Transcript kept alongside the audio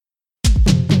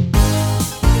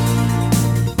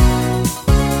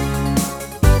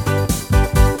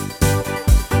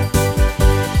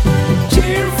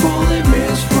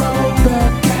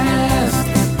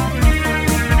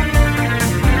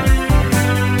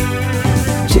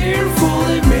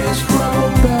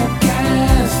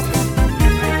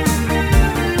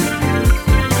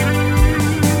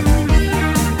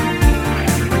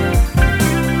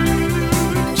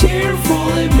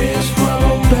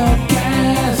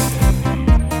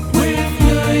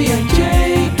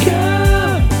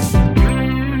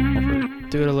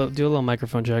little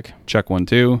microphone check. Check 1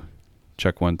 2.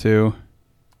 Check 1 2.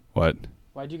 What?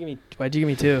 Why'd you give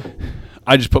me 2?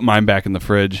 I just put mine back in the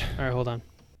fridge. All right, hold on.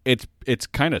 It's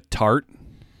kind of tart,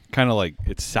 kind of like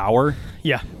it's sour.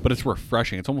 Yeah. But it's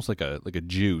refreshing. It's almost like a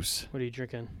juice. What are you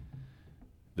drinking?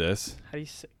 This. How do you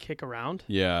kick around?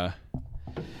 Yeah.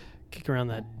 Kick around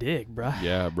that dick, bruh.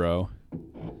 Yeah, bro.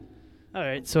 All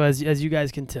right. So as you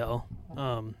guys can tell,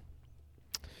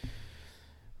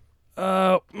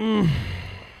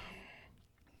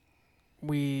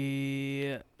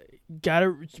 we got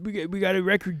a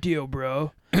record deal,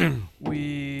 bro.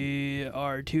 We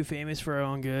are too famous for our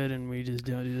own good, and we just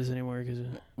don't do this anymore because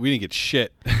we didn't get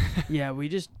shit. Yeah,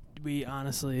 we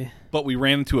honestly. But we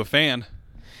ran into a fan.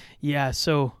 Yeah,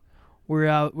 so we were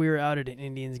out at an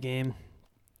Indians game.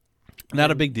 Not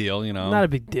a big deal, you know. Not a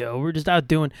big deal. We're just out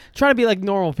trying to be like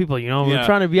normal people, you know. We're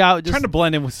trying to be out, trying to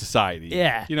blend in with society.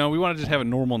 Yeah. You know, we want to just have a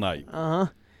normal night. Uh-huh.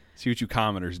 See what you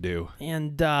commoners do.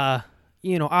 And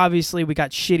you know, obviously we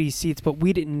got shitty seats, but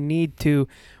we didn't need to.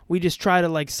 We just try to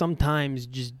like sometimes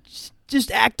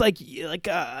just act like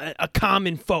a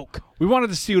common folk. We wanted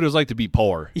to see what it was like to be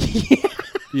poor. Yeah.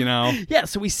 You know? Yeah,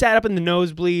 so we sat up in the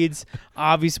nosebleeds.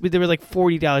 Obviously, they were like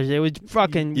 $40. It was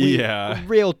fucking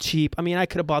real cheap. I mean, I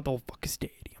could have bought the whole fucking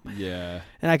stadium. Yeah.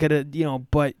 And I could have, you know,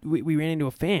 but we ran into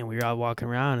a fan. We were out walking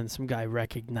around, and some guy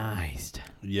recognized.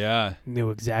 Yeah. Knew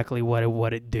exactly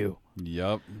what it do.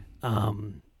 Yep.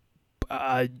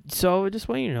 So just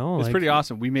want you to know. It's pretty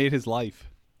awesome. We made his life.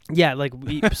 Yeah, like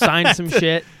we signed some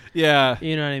shit. Yeah.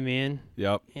 You know what I mean?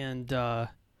 Yep. And,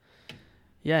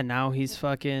 yeah, now he's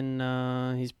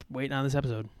fucking, he's waiting on this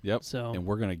episode. Yep. So. And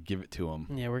we're going to give it to him.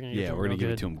 Yeah, we're going to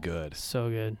give it to him good. So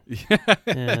good. Yeah.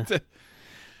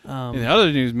 Yeah. In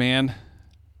other news, man,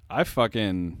 I'm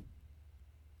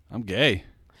gay.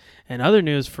 And other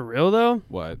news, for real, though.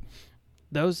 What?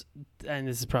 Those, and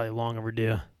this is probably long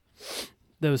overdue,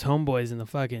 those homeboys in the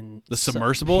fucking... The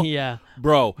submersible? Yeah.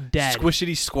 Bro, dead.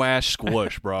 Squishity squash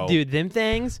squish, bro. Dude, them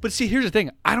things... But see, here's the thing.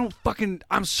 I'm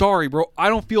sorry, bro. I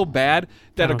don't feel bad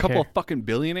that a couple of fucking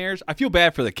billionaires... I feel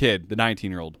bad for the kid, the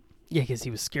 19-year-old. Yeah, because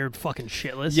he was scared fucking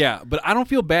shitless. Yeah, but I don't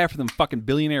feel bad for them fucking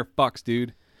billionaire fucks,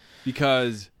 dude.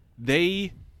 Because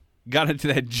they got into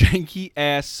that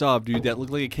janky-ass sub, dude, that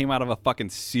looked like it came out of a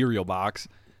fucking cereal box.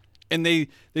 And they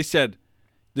said...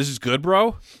 This is good,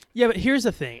 bro? Yeah, but here's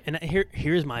the thing, and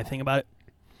here's my thing about it.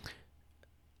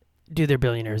 Dude, they're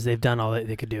billionaires. They've done all that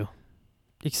they could do.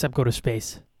 Except go to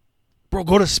space. Bro,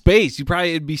 go to space.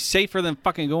 It'd be safer than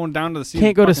fucking going down to the sea.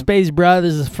 Can't go to space, bro.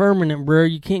 There's a firmament, bro.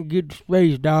 You can't get to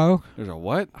space, dog. There's a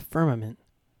what? A firmament.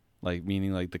 Like,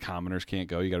 meaning like the commoners can't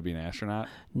go? You got to be an astronaut?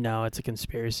 No, it's a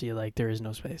conspiracy. Like, there is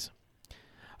no space.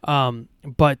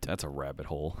 But... That's a rabbit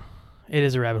hole. It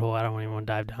is a rabbit hole. I don't even want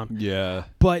to dive down. Yeah.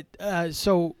 But,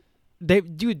 so, I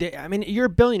mean, you're a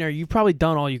billionaire. You've probably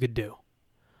done all you could do.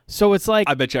 So it's like...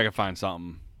 I bet you I could find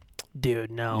something. Dude,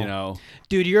 no. You know?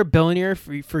 Dude, you're a billionaire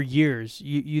for years.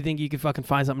 You think you could fucking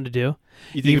find something to do?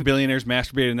 You think billionaires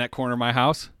masturbated in that corner of my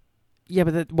house? Yeah,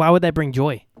 but why would that bring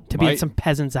joy? To be in some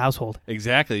peasant's household.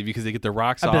 Exactly, because they get their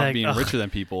rocks off like, being richer than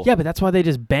people. Yeah, but that's why they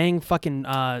just bang fucking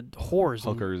whores.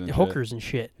 Hookers and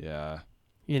shit. Yeah.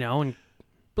 You know, and...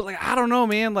 But, like, I don't know,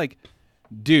 man. Like,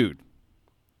 dude,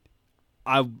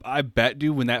 I bet,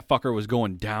 dude, when that fucker was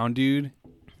going down, dude,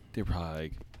 they're probably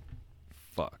like,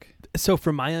 fuck. So,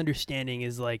 from my understanding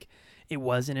is, like, it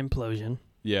was an implosion.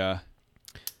 Yeah.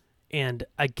 And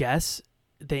I guess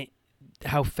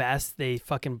how fast they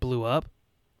fucking blew up,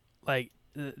 like,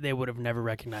 they would have never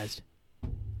recognized.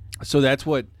 So that's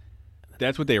what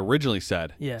they originally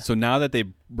said. Yeah. So now that they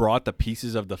brought the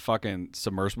pieces of the fucking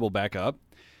submersible back up,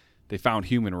 they found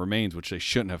human remains, which they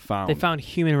shouldn't have found. They found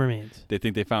human remains. They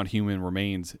think they found human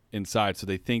remains inside, so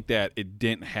they think that it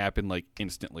didn't happen, like,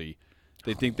 instantly.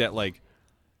 They think that, like,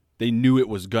 they knew it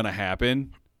was going to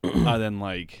happen, and then,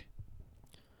 like,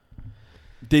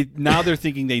 they're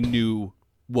thinking they knew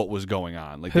what was going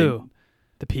on. Like, who?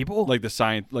 The people? Like,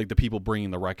 the people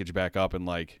bringing the wreckage back up and,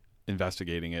 like,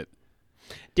 investigating it.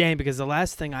 Dang, because the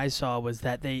last thing I saw was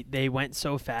that they went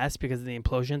so fast because of the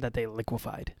implosion that they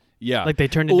liquefied. Yeah. Like, they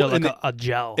turned into a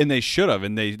gel. And they should have.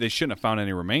 And they shouldn't have found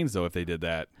any remains, though, if they did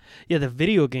that. Yeah, the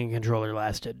video game controller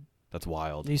lasted. That's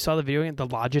wild. You saw the video game? The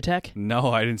Logitech?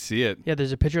 No, I didn't see it. Yeah,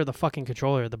 there's a picture of the fucking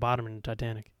controller at the bottom in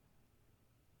Titanic.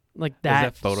 Like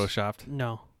that. Was that photoshopped?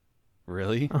 No.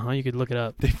 Really? Uh-huh, you could look it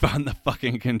up. They found the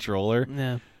fucking controller?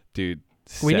 Yeah. Dude,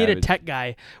 we need a tech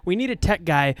guy.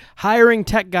 Hiring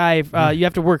tech guy, you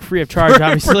have to work free of charge,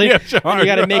 obviously. You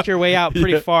got to make your way out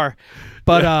pretty far.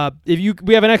 But if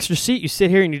we have an extra seat, you sit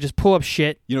here and you just pull up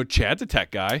shit. You know, Chad's a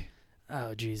tech guy.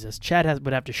 Oh, Jesus. Chad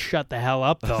would have to shut the hell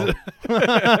up, though.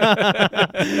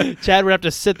 Chad would have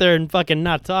to sit there and fucking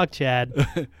not talk, Chad.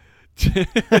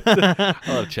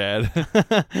 Hello, Chad.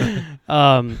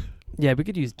 Yeah, we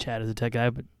could use Chad as a tech guy,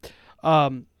 but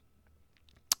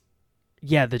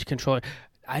yeah, the controller.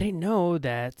 I didn't know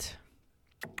that.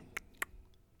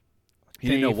 He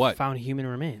didn't know what? Found human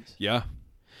remains. Yeah.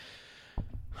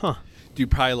 Huh. Dude,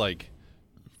 probably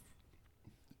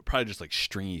just like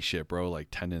stringy shit, bro, like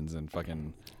tendons and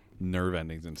fucking nerve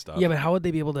endings and stuff. Yeah, but how would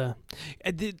they be able to?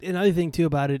 Another thing too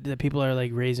about it that people are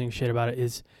like raising shit about it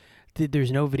is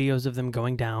there's no videos of them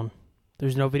going down.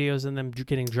 There's no videos of them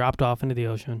getting dropped off into the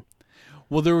ocean.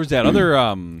 Well, there was that other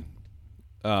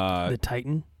The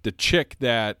Titan. The chick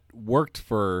that worked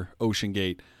for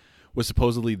Oceangate was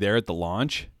supposedly there at the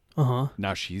launch.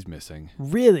 Now she's missing.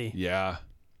 Really? Yeah.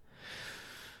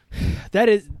 That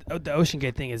is the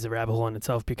Oceangate thing is a rabbit hole in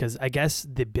itself because I guess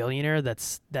the billionaire that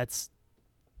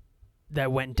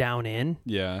went down in.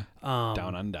 Yeah.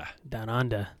 Down under. Down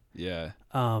under. Yeah.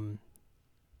 I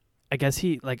guess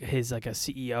he his like a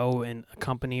CEO in a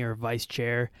company or vice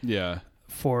chair. Yeah.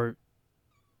 For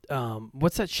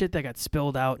what's that shit that got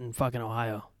spilled out in fucking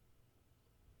Ohio?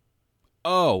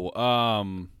 Oh,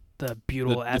 the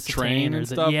butyl acetylene the train and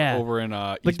stuff over in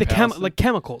like East the Palestine?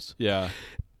 chemicals. Yeah.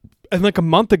 And like a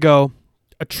month ago,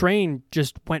 a train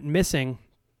just went missing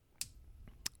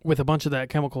with a bunch of the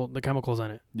chemicals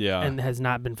in it. Yeah. And has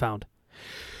not been found.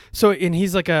 So, and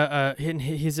he's like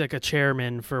he's like a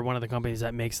chairman for one of the companies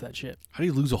that makes that shit. How do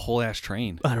you lose a whole ass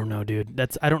train? I don't know, dude.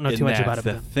 I don't know too much about it.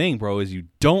 The thing, bro, is you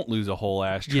don't lose a whole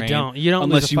ass train. You don't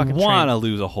unless lose a you want to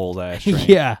lose a whole ass train.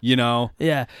 Yeah. You know?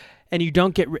 Yeah. And you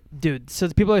don't get dude. So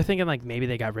the people are thinking like maybe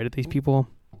they got rid of these people.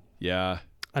 Yeah.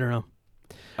 I don't know.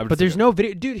 But there's no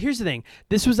video. Dude, here's the thing.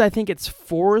 This was, I think, its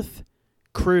fourth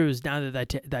cruise down to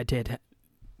that did.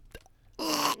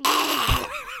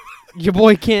 Your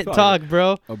boy can't talk,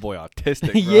 bro. Oh boy,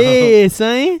 autistic, bro. Yeah,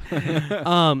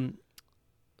 son.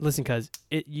 Listen, cuz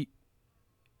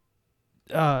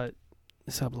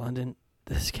what's up, London?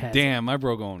 This cat. Damn, my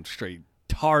bro going straight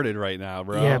tarded right now,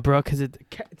 bro. Yeah, bro, cuz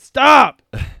stop.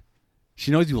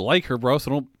 She knows you like her, bro,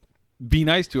 so don't be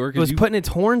nice to her. It was putting its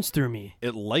horns through me.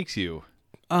 It likes you.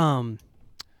 It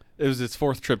was its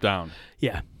fourth trip down.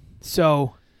 Yeah.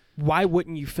 So why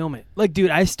wouldn't you film it? Like, dude,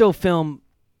 I still film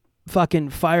fucking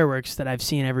fireworks that I've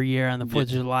seen every year on the 4th of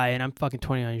July, and I'm fucking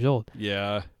 29 years old.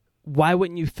 Yeah. Why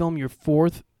wouldn't you film your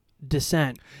fourth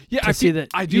descent? Yeah, I see that.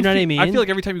 I do. You know what I mean? I feel like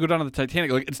every time you go down on the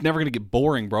Titanic, like it's never gonna get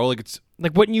boring, bro. Like it's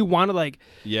like, wouldn't you want to like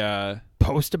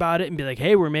post about it and be like,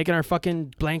 hey, we're making our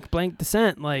fucking blank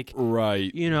descent, like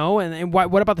right, you know? And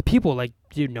what about the people? Like,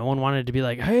 dude, no one wanted to be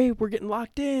like, hey, we're getting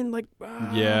locked in, like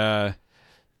yeah.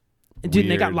 And dude,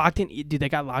 they got locked in. Dude, they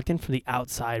got locked in from the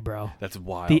outside, bro. That's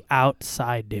wild. The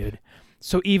outside, dude.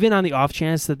 So even on the off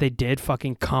chance that they did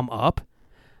fucking come up,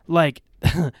 like,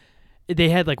 they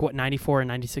had like what 94 and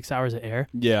 96 hours of air.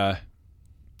 Yeah.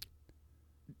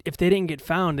 If they didn't get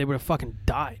found, they would have fucking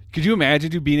died. Could you imagine,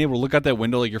 dude, being able to look out that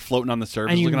window like you're floating on the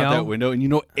surface, looking out that window, and you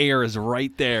know air is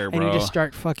right there, bro. And you just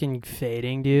start fucking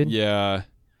fading, dude. Yeah.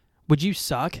 Would you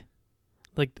suck?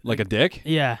 Like a dick?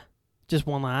 Yeah. Just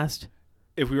one last.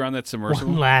 If we were on that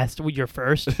submersible? One last. Your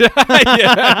first?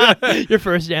 Yeah. Your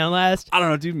first down last? I don't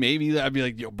know, dude. Maybe I'd be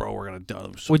like, yo, bro, we're going to die.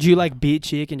 Would you like beat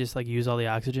cheek and just like use all the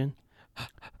oxygen?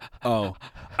 Oh.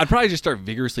 I'd probably just start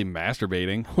vigorously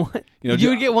masturbating. What? You know, you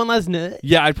would get one last nut?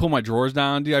 Yeah, I'd pull my drawers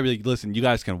down, dude. I'd be like, listen, you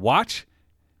guys can watch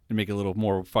and make it a little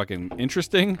more fucking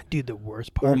interesting. Dude, the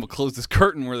worst Or part. I'm going to close this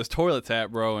curtain where this toilet's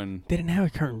at, bro. And they didn't have a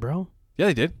curtain, bro. Yeah,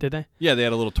 they did. Did they? Yeah, they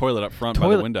had a little toilet up front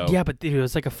by the window. Yeah, but dude, it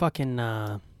was like a fucking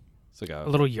it's like a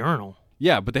little urinal.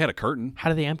 Yeah, but they had a curtain. How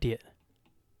do they empty it?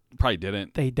 Probably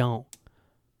didn't. They don't.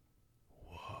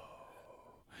 Whoa.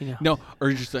 You know. No,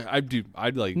 or just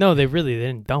I'd like. No, they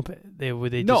didn't dump it. They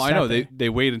No, just I know there. they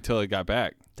waited until it got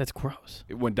back. That's gross.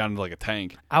 It went down to like a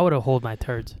tank. I would have hold my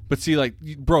turds. But see, like,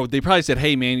 bro, they probably said,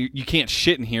 "Hey, man, you can't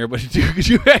shit in here." But dude, could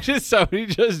you imagine somebody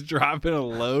just dropping a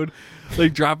load,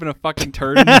 like dropping a fucking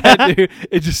turd in that, dude?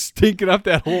 It's just stinking up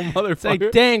that whole motherfucker. It's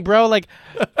like, dang, bro, like,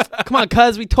 come on,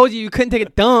 cuz we told you couldn't take a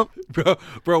dump,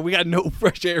 bro. We got no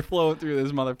fresh air flowing through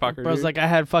this motherfucker. Bro's dude. like, I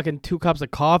had fucking 2 cups of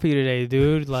coffee today,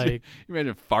 dude. Like, you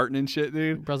imagine farting and shit,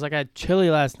 dude. Bro's like, I had chili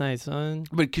last night, son.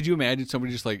 But could you imagine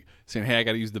somebody just like saying, "Hey, I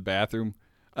got to use the bathroom."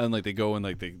 And like they go and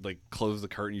like they like close the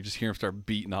curtain, you just hear them start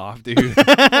beating off, dude.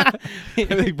 I'm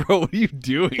like, bro, what are you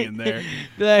doing in there?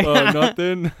 Like,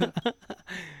 nothing.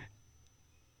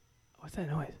 What's that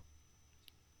noise?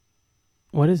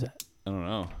 What is that? I don't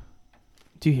know.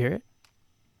 Do you hear it?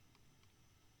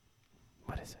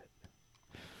 What is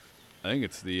it? I think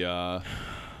it's the. Oh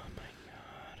my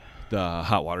god! The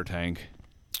hot water tank.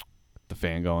 The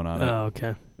fan going on it. Oh,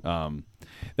 okay.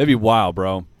 That'd be wild,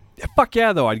 bro. Yeah, fuck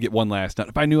yeah, though. I'd get one last nut.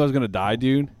 If I knew I was going to die,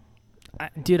 dude.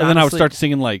 Dude, And then I would start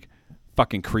singing like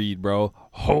fucking Creed, bro.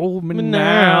 Hold me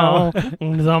now.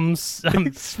 I'm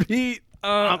Sweet.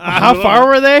 how far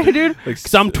were they, dude? Like,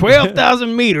 Because I'm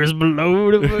 12,000 meters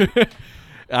below the...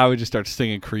 I would just start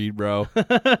singing Creed, bro.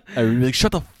 I would be like,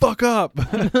 shut the fuck up.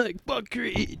 like, fuck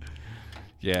Creed.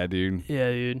 Yeah, dude.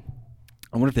 Yeah, dude.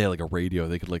 I wonder if they had like a radio.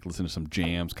 They could like listen to some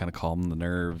jams, kind of calm the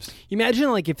nerves.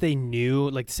 Imagine like if they knew,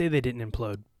 like say they didn't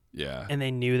implode Yeah. and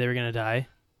they knew they were going to die.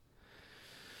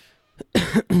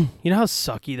 You know how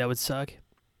sucky that would suck?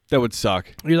 That would suck.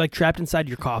 You're like trapped inside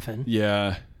your coffin.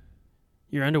 Yeah.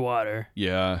 You're underwater.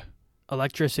 Yeah.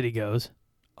 Electricity goes.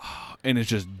 And it's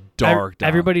just dark. down.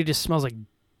 Everybody just smells like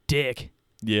dick.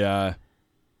 Yeah.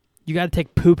 You got to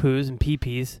take poo-poos and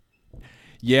pee-pees.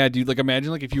 Yeah, dude. Like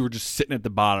imagine like if you were just sitting at the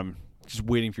bottom, just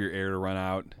waiting for your air to run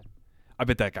out. I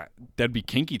bet that'd be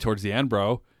kinky towards the end,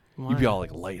 bro. Why? You'd be all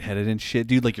like lightheaded and shit,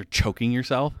 dude. Like you're choking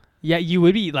yourself. Yeah, you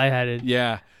would be lightheaded.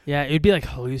 Yeah. Yeah, it would be like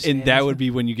hallucinating. And that would be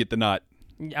when you get the nut.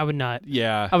 I would not.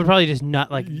 Yeah. I would probably just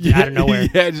nut like out of nowhere.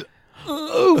 Yeah. Just,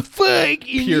 Oh, fuck.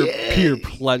 pure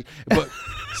pleasure. But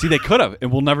see, they could have,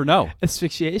 and we'll never know.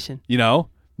 Asphyxiation. You know?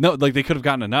 No, like they could have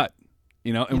gotten a nut.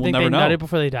 You know, and You we'll think never they know. nutted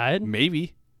before they died?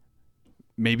 Maybe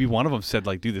one of them said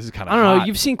like, "Dude, this is kind of." I don't know. hot.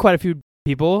 You've seen quite a few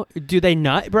people. Do they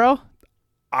nut, bro?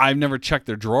 I've never checked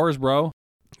their drawers, bro.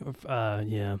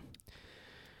 Yeah.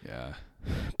 Yeah.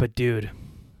 But dude,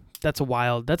 that's a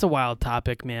wild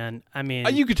topic, man. I mean,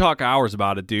 You could talk hours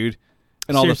about it, dude,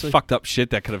 and all Seriously. the fucked up shit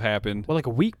that could have happened. well, like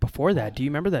a week before that, do you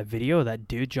remember that video of that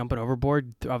dude jumping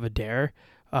overboard of a dare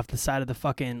off the side of the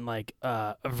fucking like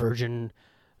a Virgin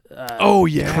Oh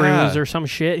yeah, cruise or some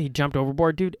shit? He jumped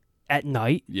overboard, dude, at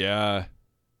night. yeah,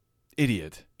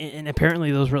 idiot. And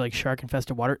apparently those were like shark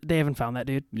infested water. They haven't found that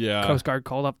dude. Yeah, Coast Guard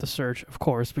called up the search, of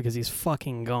course, because he's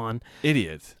fucking gone.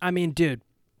 idiot. I mean, dude,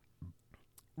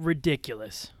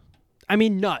 ridiculous. I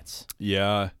mean, nuts.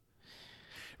 Yeah.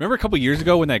 Remember a couple years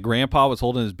ago when that grandpa was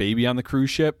holding his baby on the cruise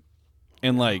ship,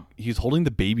 and like he was holding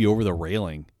the baby over the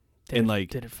railing, Did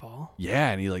it fall? yeah,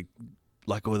 and he like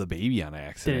let go of the baby on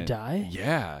accident. Did it die?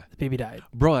 Yeah, The baby died.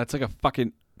 bro, that's like a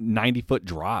fucking 90-foot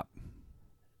drop.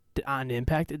 On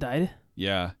impact, it died?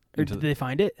 Yeah, Or into did they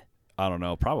find it? I don't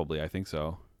know, probably I think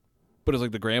so. But it's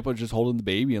like the grandpa just holding the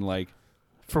baby and like,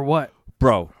 For what?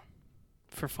 bro.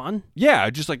 For fun? Yeah,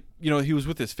 just like, he was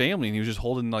with his family and he was just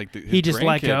holding like his He just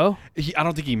let grandkid. go? I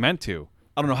don't think he meant to.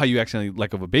 I don't know how you accidentally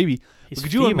let go of a baby. He's But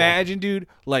could you feeble. imagine, dude,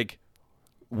 like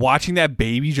watching that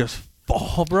baby just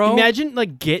fall, bro? Imagine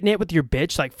like getting it with your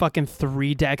bitch like fucking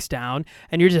 3 decks down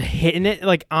and you're just hitting it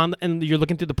like and you're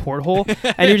looking through the porthole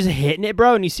and you're just hitting it,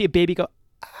 bro, and you see a baby go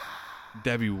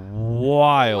That'd be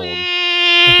wild.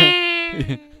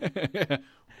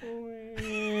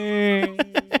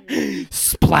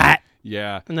 splat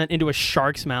Yeah. and then into a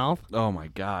shark's mouth. Oh my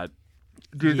god.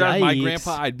 Dude, if that was my Yikes.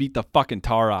 grandpa, I'd beat the fucking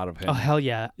tar out of him. Oh hell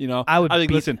yeah. I would think,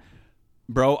 beat- listen,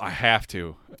 bro, I have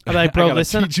to. I'm like, I bro, gotta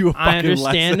listen, teach you a I fucking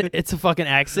understand lesson. it's a fucking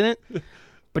accident,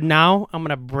 but now I'm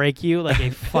gonna break you like a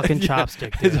fucking Yeah.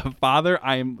 chopstick, dude. As a father,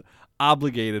 I am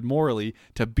obligated morally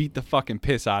to beat the fucking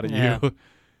piss out of Yeah. you.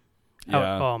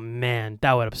 Yeah. Oh man,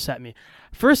 that would upset me.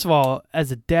 First of all,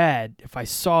 as a dad, if I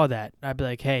saw that, I'd be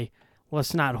like, hey,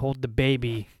 let's not hold the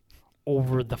baby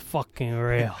over the fucking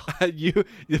rail.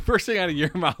 The first thing out of your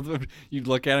mouth, you'd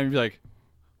look at him and be like,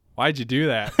 "Why'd you do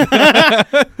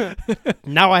that?"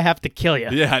 Now I have to kill you.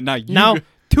 Yeah, you. Now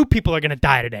 2 people are gonna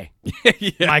die today.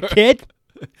 Yeah. My kid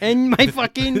and my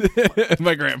fucking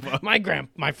my grandpa.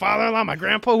 my father-in-law, my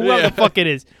grandpa, whoever Yeah. the fuck it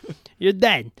is. You're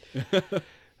dead.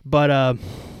 But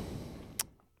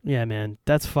yeah, man,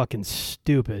 that's fucking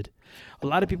stupid. A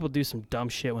lot of people do some dumb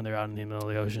shit when they're out in the middle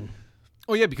of the ocean.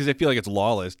 Oh yeah, because I feel like it's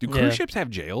lawless. Do cruise Yeah. ships have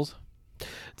jails?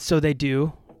 So they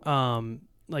do.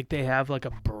 Like they have like a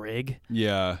brig,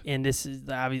 Yeah. and this is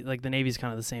like the Navy's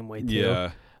kind of the same way too.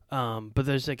 Yeah. But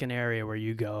there's like an area where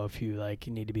you go if you like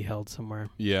need to be held somewhere.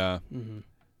 Yeah. Mm-hmm.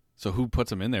 So who puts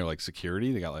them in there? Like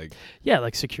security? They got like. Yeah,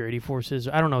 like security forces.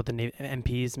 I don't know what the Navy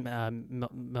MPs,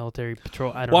 military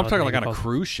patrol. I don't. Well, know I'm talking what like the on a Navy calls it.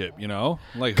 cruise ship,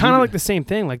 like Kind who- of like the same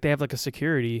thing. Like they have like a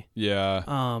security. Yeah.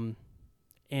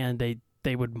 And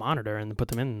they would monitor and put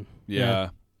them in. Yeah.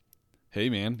 Hey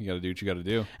man, you got to do what you got to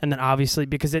do. And then obviously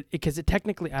because it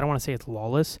technically, I don't want to say it's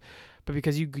lawless, but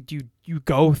because you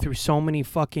go through so many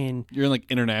fucking You're in like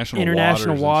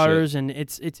international waters and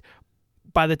it's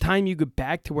by the time you get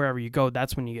back to wherever you go,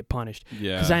 that's when you get punished.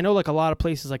 Yeah. Because I know like a lot of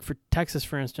places, like for Texas,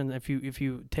 for instance, if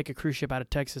you take a cruise ship out of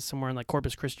Texas somewhere in like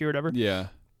Corpus Christi or whatever, Yeah.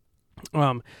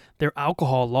 their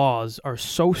alcohol laws are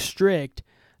so strict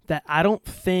that I don't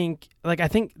think, like, I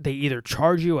think they either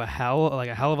charge you a hell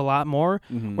of a lot more,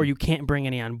 or you can't bring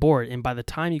any on board. And by the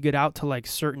time you get out to like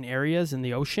certain areas in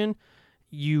the ocean,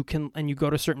 you go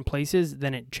to certain places,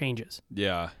 then it changes.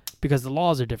 Yeah. Because the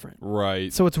laws are different.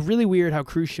 Right. So it's really weird how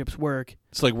cruise ships work.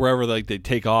 It's like wherever like they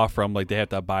take off from, like they have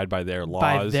to abide by their laws.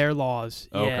 By their laws.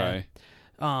 Okay.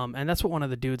 Yeah. And that's what one of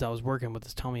the dudes I was working with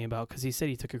was telling me about, because he said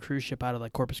he took a cruise ship out of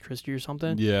like Corpus Christi or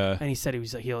something. Yeah. And he said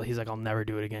he's like, I'll never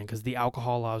do it again because the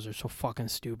alcohol laws are so fucking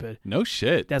stupid. No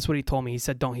shit. That's what he told me. He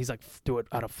said he's like, do it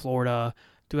out of Florida,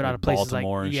 do it out of places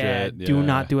Baltimore like, and shit. Do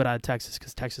not do it out of Texas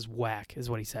because Texas whack is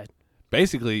what he said.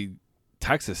 Basically,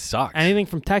 Texas sucks. Anything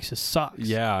from Texas sucks.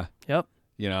 Yeah. Yep.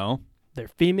 You know? Their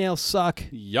females suck.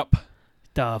 Yup.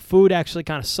 The food actually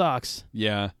kind of sucks.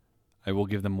 Yeah. I will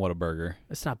give them Whataburger.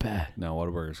 It's not bad. No,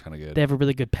 Whataburger's kind of good. They have a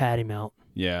really good patty melt.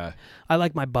 Yeah. I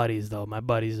like my buddies, though. My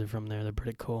buddies are from there. They're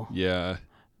pretty cool. Yeah.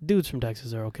 Dudes from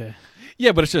Texas are okay.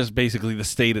 Yeah, but it's just basically the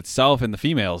state itself and the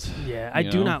females. Yeah, I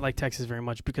do not like Texas very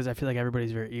much because I feel like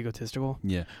everybody's very egotistical.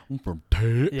 Yeah. I'm from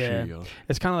Texas. Yeah.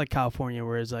 It's kind of like California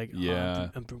where it's like, yeah.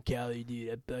 I'm from Cali,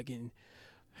 dude.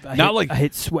 I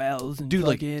hit swells. And dude,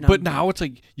 fucking, but now it's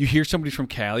like you hear somebody's from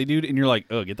Cali, dude, and you're like,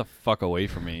 oh, get the fuck away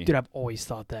from me. Dude, I've always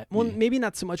thought that. Well, maybe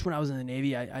not so much when I was in the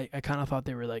Navy. I kind of thought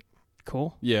they were like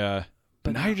cool. Yeah.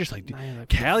 But now you're just like, dude,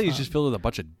 Cali is just filled with a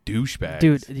bunch of douchebags.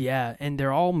 Dude, yeah. And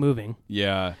they're all moving.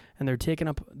 Yeah. And they're taking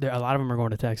up, a lot of them are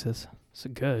going to Texas. So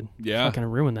good. Yeah. Fucking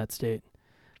ruin that state.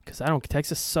 Because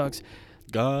Texas sucks.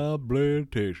 God bless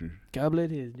Texas. God bless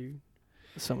his, dude.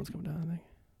 Someone's coming down, I think.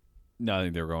 No, I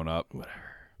think they were going up. Whatever.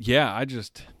 Yeah,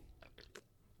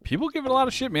 people give it a lot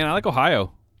of shit, man. I like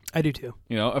Ohio. I do too.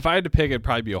 You know, if I had to pick, it'd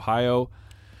probably be Ohio,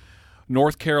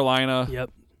 North Carolina,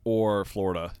 or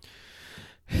Florida.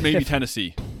 Maybe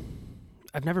Tennessee.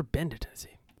 I've never been to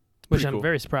Tennessee, which I'm cool.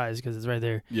 very surprised because it's right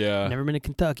there. Yeah. I've never been to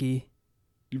Kentucky.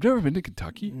 You've never been to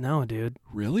Kentucky? No, dude.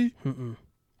 Really? Mm-mm.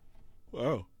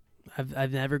 Wow.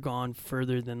 I've never gone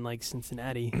further than like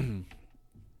Cincinnati.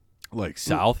 Like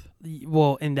south?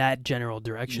 Well, in that general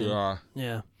direction. Yeah.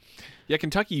 Yeah. Yeah,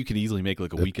 Kentucky you could easily make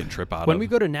like a weekend trip out of. When we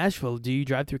go to Nashville, do you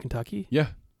drive through Kentucky? Yeah.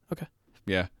 Okay.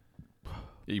 Yeah.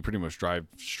 You pretty much drive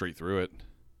straight through it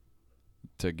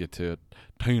to get to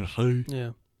Tennessee.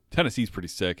 Yeah. Tennessee's pretty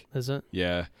sick. Is it?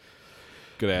 Yeah.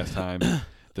 Good ass time.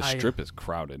 The strip is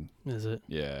crowded. Is it?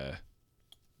 Yeah.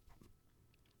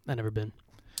 I've never been.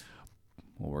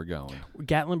 Well, we're going.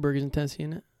 Gatlinburg is in Tennessee,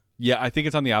 isn't it? Yeah, I think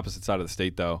it's on the opposite side of the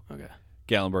state though. Okay.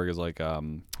 Gatlinburg is like a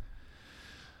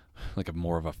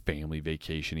more of a family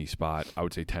vacation-y spot. I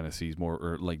would say Tennessee's more,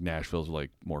 or like Nashville's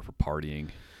like more for partying.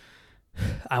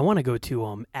 I want to go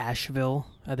to Asheville.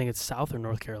 I think it's South or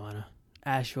North Carolina.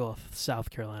 Asheville,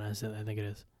 South Carolina, I think it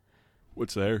is.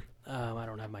 What's there? I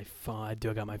don't have my phone. I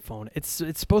got my phone. It's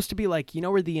supposed to be like, you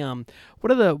know where the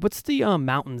what's the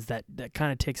mountains that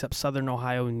kind of takes up southern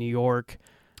Ohio and New York?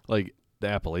 Like the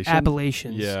Appalachians?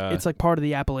 Appalachians. Yeah. It's like part of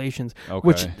the Appalachians.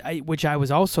 Okay. Which I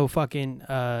was also fucking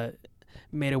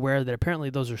made aware that apparently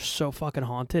those are so fucking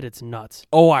haunted. It's nuts.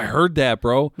 Oh, I heard that,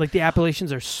 bro. Like the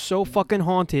Appalachians are so fucking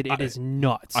haunted. It is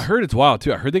nuts. I heard it's wild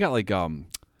too. I heard they got like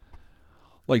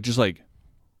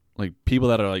people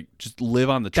that are like just live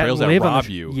on the trails that rob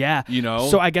you. Yeah. You know?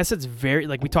 So I guess it's very,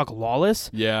 like we talk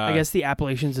lawless. Yeah. I guess the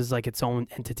Appalachians is like its own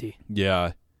entity.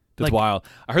 Yeah. That's wild.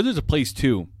 I heard there's a place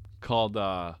too called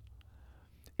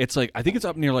it's like, I think it's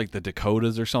up near like the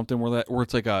Dakotas or something where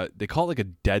it's like they call it like a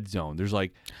dead zone. There's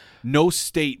like no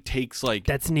state takes like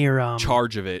that's near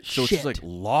charge of it. So it's just like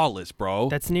lawless, bro.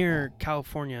 That's near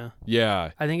California. Yeah.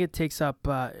 I think it takes up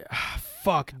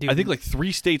fuck, dude. I think like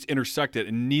 3 states intersect it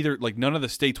and none of the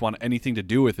states want anything to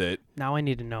do with it. Now I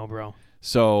need to know, bro.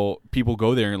 So people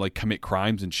go there and like commit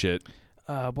crimes and shit.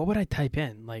 What would I type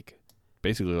in? Like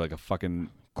basically like a fucking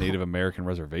Native American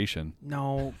reservation.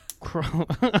 No.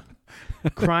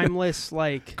 Crimeless,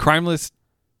 like crimeless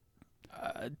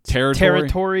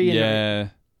territory. Yeah.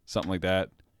 Something like that.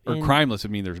 Or crimeless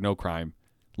would mean there's no crime.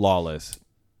 Lawless.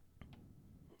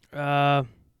 Dude,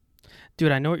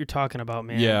 I know what you're talking about,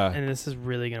 man. Yeah. And this is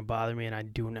really going to bother me, and I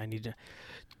need to...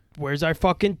 Where's our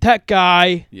fucking tech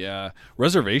guy? Yeah.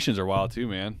 Reservations are wild, too,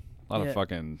 man. A lot of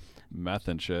fucking meth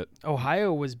and shit.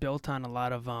 Ohio was built on a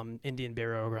lot of Indian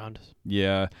burial ground.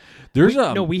 Yeah. There's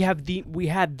we had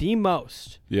the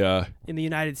most. Yeah. In the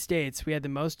United States, we had the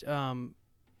most...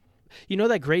 you know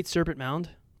that Great Serpent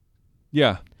Mound?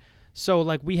 Yeah. So,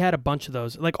 like, we had a bunch of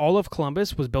those. Like, all of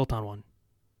Columbus was built on one.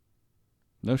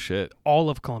 No shit. All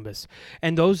of Columbus.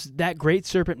 And that Great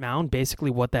Serpent Mound,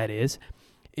 basically what that is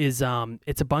it's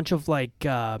a bunch of, like,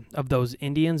 of those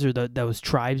Indians or those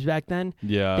tribes back then.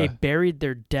 Yeah. They buried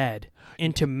their dead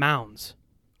into mounds.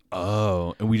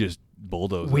 Oh, and we just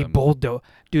bulldoze We them. bulldoze.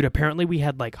 Dude, apparently we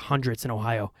had like hundreds in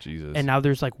Ohio. Jesus. And now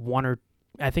there's like one or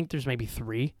I think there's maybe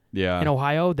 3 yeah. in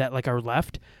Ohio that like are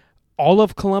left. All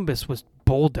of Columbus was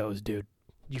bulldozed, dude.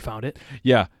 You found it?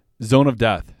 Yeah. Zone of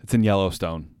Death. It's in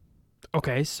Yellowstone.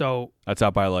 Okay, so That's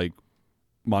out by like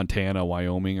Montana,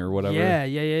 Wyoming, or whatever.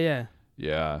 yeah.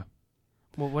 Yeah.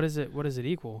 Well, what is it? What does it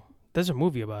equal? There's a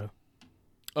movie about it.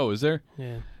 Oh, is there?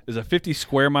 Yeah. There's a 50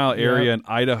 square mile area in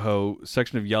Idaho,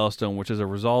 section of Yellowstone, which is a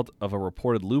result of a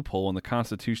reported loophole in the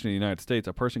Constitution of the United States.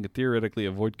 A person could theoretically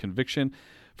avoid conviction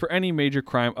for any major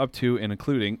crime up to and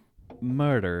including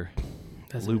murder.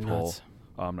 That's Loophole. nuts.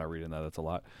 Oh, I'm not reading that. That's a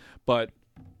lot. But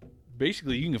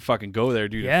basically, you can fucking go there,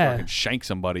 dude, Yeah. and fucking shank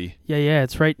somebody. Yeah.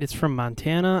 It's right. It's from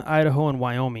Montana, Idaho, and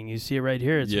Wyoming. You see it right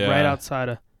here. It's right outside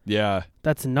of. Yeah.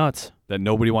 That's nuts, That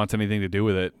nobody wants anything to do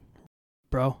with it.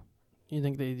 bro. You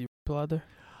think they do people out there?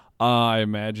 I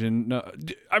imagine. No,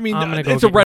 I mean, I'm gonna go it's a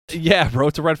get red. Yeah, bro,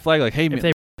 it's a red flag. Like, hey, If man,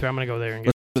 they, I'm gonna go there and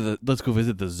get. let's go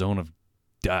visit the zone of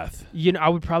death. You know, I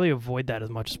would probably avoid that as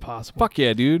much as possible. Fuck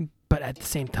yeah, dude. But at the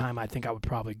same time, I think I would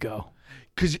probably go.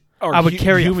 Because I would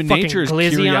carry a human fucking nature is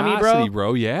glizzy on me, curiosity,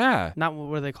 bro. Yeah. Not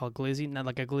what do they call glizzy? Not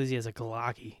like a glizzy as a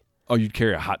galaki. Oh, you'd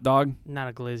carry a hot dog? Not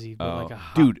a glizzy, but like a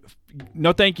hot. Dude,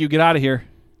 no, thank you. Get out of here.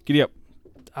 Giddy up.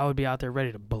 I would be out there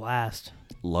ready to blast.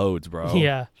 Loads, bro.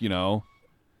 Yeah. You know.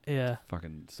 Yeah.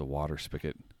 Fucking, it's the water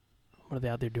spigot. What are they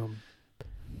out there doing?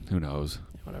 Who knows?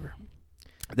 Whatever.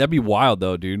 That'd be wild,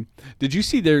 though, dude. Did you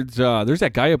see there's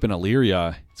that guy up in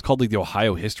Elyria? It's called like the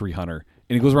Ohio History Hunter,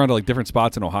 and he goes around to like different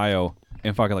spots in Ohio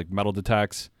and fucking like metal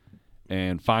detects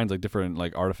and finds like different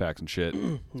like artifacts and shit.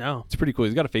 No. It's pretty cool.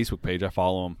 He's got a Facebook page. I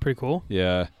follow him. Pretty cool.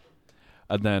 Yeah.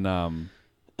 And then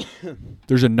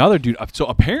there's another dude. So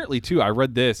apparently, too, I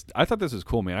read this. I thought this was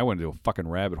cool, man. I went into a fucking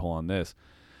rabbit hole on this.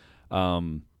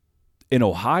 In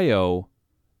Ohio,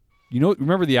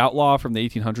 remember the outlaw from the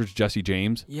 1800s, Jesse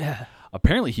James? Yeah.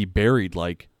 Apparently, he buried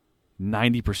like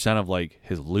 90% of like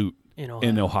his loot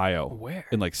in Ohio. Where?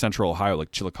 In like central Ohio,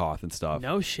 like Chillicothe and stuff.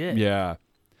 No shit. Yeah.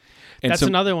 And That's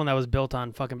another one that was built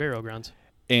on fucking burial grounds.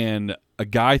 And a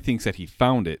guy thinks that he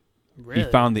found it. Really?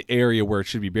 He found the area where it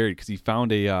should be buried because he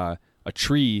found a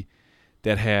tree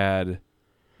that had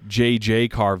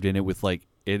JJ carved in it with like,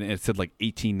 and it said like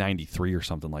 1893 or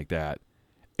something like that.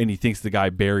 And he thinks the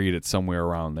guy buried it somewhere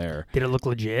around there. Did it look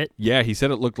legit? Yeah, he said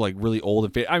it looked like really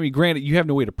old and I mean, granted, you have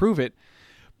no way to prove it,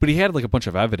 but he had like a bunch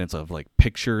of evidence of like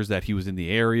pictures that he was in the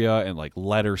area and like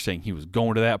letters saying he was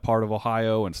going to that part of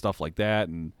Ohio and stuff like that.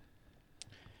 And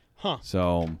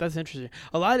so that's interesting.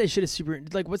 A lot of this shit is super.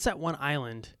 Like, what's that one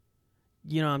island?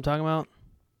 You know what I'm talking about?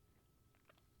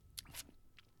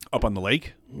 up on the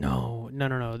lake. No.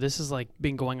 This is like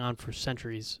been going on for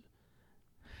centuries.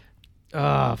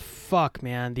 Fuck,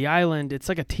 man. The island. It's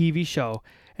like a TV show,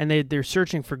 and they're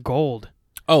searching for gold.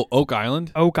 Oh, Oak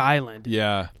Island? Oak Island.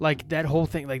 Yeah. Like, that whole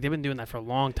thing, like, they've been doing that for a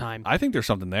long time. I think there's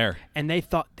something there. And they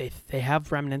thought they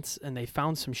have remnants, and they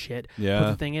found some shit. Yeah. But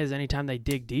the thing is, anytime they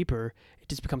dig deeper, it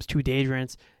just becomes too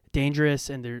dangerous,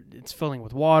 and it's filling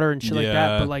with water and shit like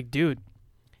that. But, like, dude,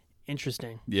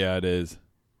 interesting. Yeah, it is.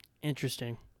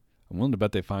 Interesting. I'm willing to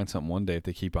bet they find something one day if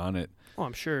they keep on it. Oh,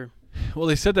 I'm sure. Well,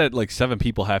 they said that, like, 7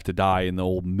 people have to die in the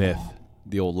old myth,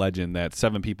 the old legend, that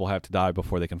 7 people have to die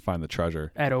before they can find the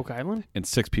treasure. At Oak Island? And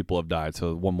 6 people have died,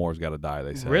 so one more's got to die,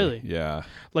 they say. Really? Yeah.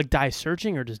 Like, die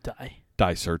searching or just die?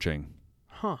 Die searching.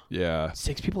 Huh. Yeah.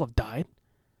 6 people have died?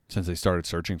 Since they started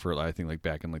searching for it, I think, like,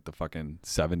 back in, like, the fucking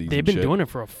 70s. They've been doing it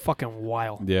for a fucking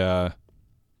while. Yeah.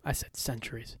 I said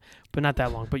centuries, but not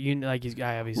that long. But I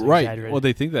obviously right. exaggerated. Well,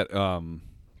 they think that,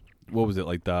 what was it,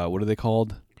 like, what are they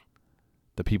called?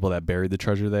 The people that buried the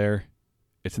treasure there.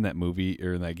 It's in that movie,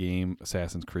 or in that game,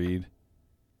 Assassin's Creed.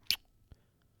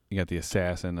 You got the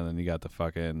assassin, and then you got the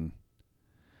fucking...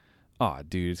 Oh,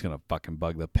 dude, it's going to fucking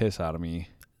bug the piss out of me.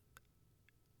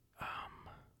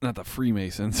 Not the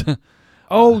Freemasons.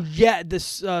 Oh, yeah,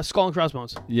 this Skull and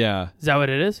Crossbones. Yeah. Is that what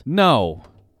it is? No.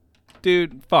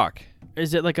 Dude, fuck.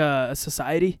 Is it like a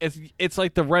society? It's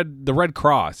like the Red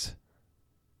Cross.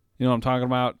 You know what I'm talking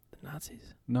about? The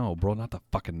Nazis. No, bro, not the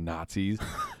fucking Nazis.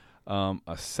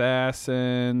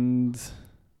 Assassins.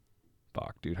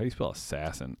 Fuck, dude. How do you spell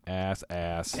assassin? Ass.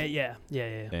 Yeah.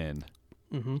 N.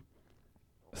 Mm-hmm.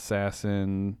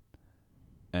 Assassin.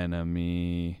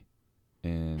 Enemy.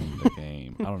 In the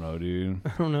game. I don't know, dude.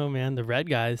 I don't know, man. The red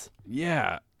guys.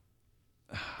 Yeah.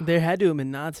 They had to have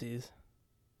been Nazis.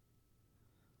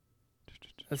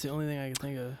 That's the only thing I can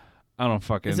think of. I don't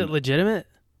fucking... Is it legitimate?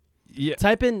 Yeah.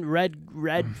 Type in red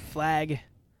flag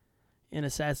in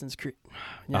Assassin's Creed.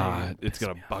 It's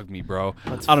going to bug me, bro.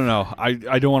 I don't know.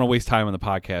 I don't want to waste time on the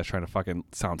podcast trying to fucking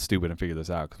sound stupid and figure this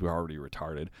out because we're already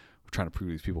retarded. We're trying to prove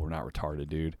these people were not retarded,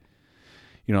 dude.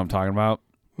 You know what I'm talking about?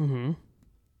 Mm-hmm.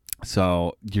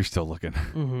 So you're still looking.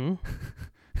 Mm-hmm.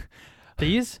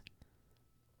 These?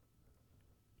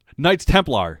 Knights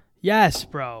Templar. Yes,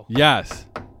 bro. Yes.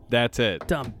 That's it.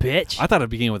 Dumb bitch. I thought it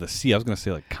began with a C. I was going to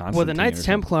say like Constantine. Well, the Knights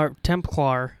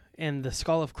Templar and the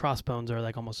Skull of Crossbones are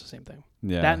like almost the same thing.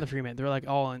 Yeah. That and the Freeman. They're like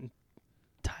all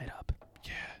tied up.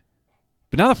 Yeah.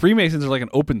 But now the Freemasons are like an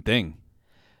open thing.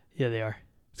 Yeah, they are.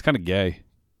 It's kind of gay.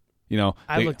 You know.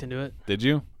 I looked into it. Did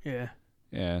you? Yeah.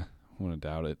 Yeah. I wouldn't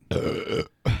doubt it. You're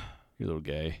a little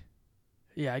gay.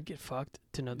 Yeah, I'd get fucked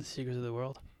to know the secrets of the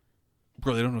world.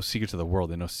 Bro, they don't know secrets of the world.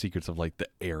 They know secrets of like the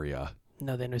area.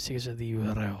 No, they know secrets of the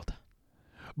world.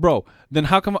 Bro, then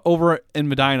how come over in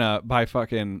Medina by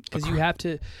fucking... Because you have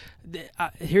to...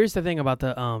 here's the thing about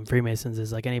the Freemasons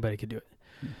is like anybody could do it.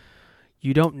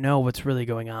 You don't know what's really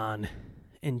going on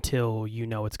until you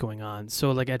know what's going on.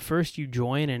 So like at first you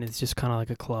join and it's just kind of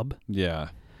like a club. Yeah.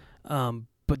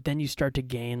 But then you start to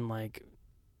gain like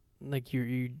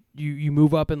you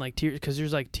move up in like tiers because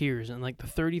there's like tiers and like the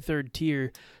 33rd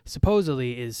tier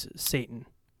supposedly is Satan.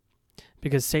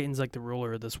 Because Satan's like the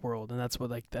ruler of this world, and that's what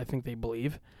like I think they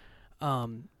believe. But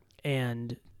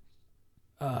when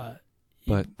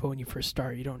you first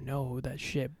start, you don't know that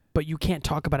shit. But you can't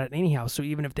talk about it anyhow. So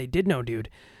even if they did know, dude,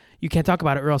 you can't talk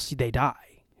about it or else they die.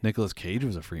 Nicolas Cage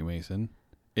was a Freemason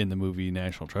in the movie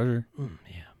National Treasure.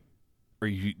 Yeah. Or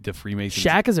the Freemasons?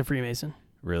 Shaq is a Freemason.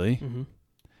 Really? Mm-hmm.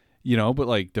 You know, but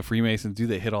like the Freemasons,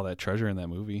 they hid all that treasure in that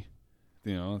movie?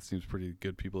 You know, it seems pretty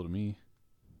good people to me.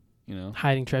 You know?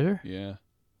 Hiding treasure? Yeah.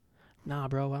 Nah,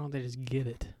 bro. Why don't they just give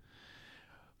it?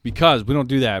 Because we don't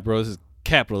do that, bro. This is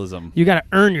capitalism. You gotta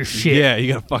earn your shit. Yeah,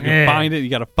 you gotta fucking find it. You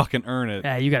gotta fucking earn it.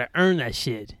 Yeah, you gotta earn that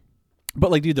shit. But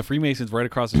like, dude, the Freemasons right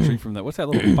across the street from that. What's that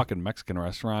little fucking Mexican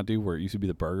restaurant, dude, where it used to be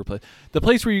the burger place? The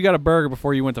place where you got a burger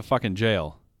before you went to fucking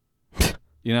jail.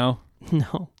 You know?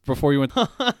 No. Before you went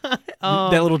that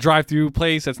little drive-through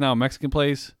place that's now a Mexican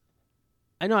place.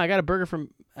 I know. I got a burger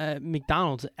from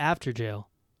McDonald's after jail.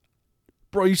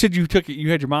 Bro, you said you took it. You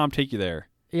had your mom take you there.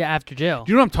 Yeah, after jail.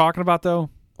 Do you know what I'm talking about, though?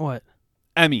 What?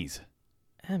 Emmy's.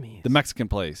 Emmy's. The Mexican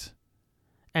place.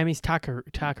 Emmy's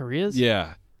Taquerias?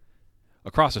 Yeah.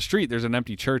 Across the street, there's an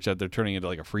empty church that they're turning into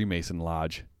like a Freemason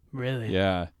lodge. Really?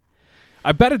 Yeah.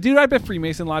 I bet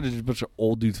Freemason lodge is a bunch of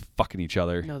old dudes fucking each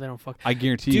other. No, they don't fuck. I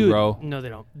guarantee Dude, you, bro. No, they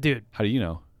don't. Dude. How do you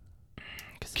know?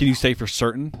 Can you say for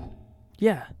certain?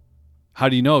 Yeah. How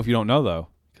do you know if you don't know, though?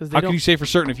 How can you say for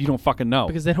certain if you don't fucking know?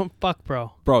 Because they don't fuck,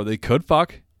 bro. Bro, they could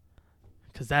fuck.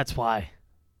 Because that's why.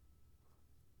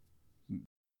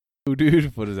 Oh,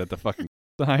 dude, what is that? The fucking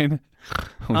sign?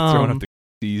 I'm throwing up the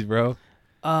C's, bro.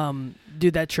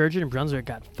 Dude, that church in Brunswick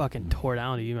got fucking tore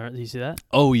down. Do you see that?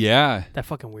 Oh, yeah. That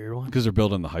fucking weird one? Because they're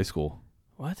building the high school.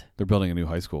 What? They're building a new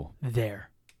high school. There.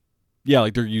 Yeah,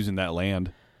 like they're using that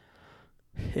land.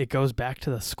 It goes back to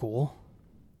the school?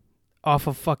 Off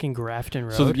of fucking Grafton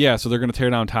Road? So they're going to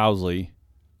tear down Towsley,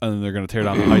 and then they're going to tear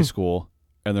down the high school,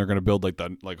 and they're going to build like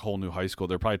the whole new high school.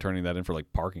 They're probably turning that in for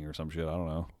like parking or some shit. I don't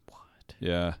know. What?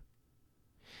 Yeah.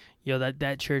 Yo,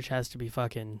 that church has to be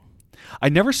fucking... I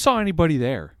never saw anybody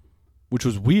there, which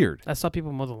was weird. I saw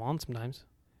people mow the lawn sometimes.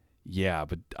 Yeah,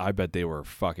 but I bet they were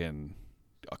fucking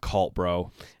a cult,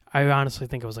 bro. I honestly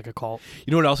think it was like a cult.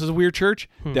 You know what else is a weird church?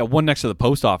 That one next to the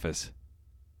post office.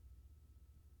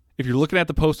 If you're looking at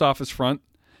the post office front,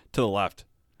 to the left.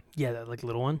 Yeah, that like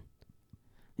little one.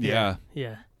 Yeah.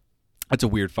 Yeah. That's a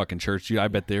weird fucking church, dude. I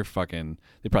bet they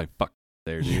probably fuck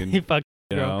there, dude. They fuck,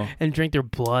 you know? And drink their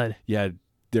blood. Yeah,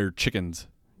 they're chickens.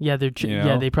 Yeah,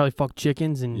 yeah, they probably fuck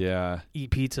chickens and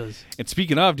eat pizzas. And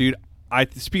speaking of, dude,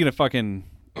 speaking of fucking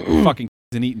and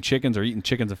eating chickens or eating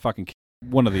chickens and fucking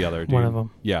one or the other, dude. One of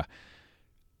them. Yeah.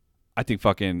 I think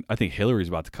Hillary's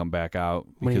about to come back out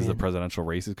because the presidential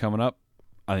race is coming up.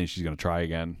 I think she's going to try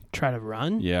again. Try to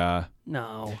run? Yeah.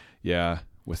 No. Yeah.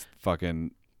 With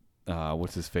fucking,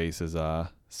 what's his face is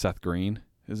Seth Green,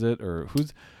 is it? Or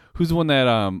who's the one that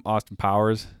Austin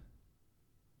Powers?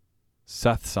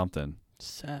 Seth something.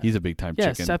 Seth. He's a big time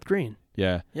chicken. Yeah, Seth Green.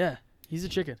 Yeah. Yeah. He's a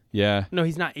chicken. Yeah. No,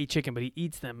 he's not a chicken, but he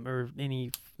eats them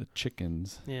the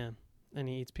chickens. Yeah. And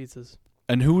he eats pizzas.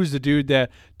 And who was the dude that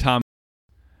Tom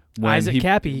Isaac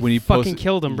Cappy when he fucking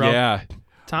killed him, bro. Yeah.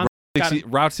 Tom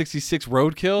Route 66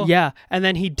 roadkill? Yeah. And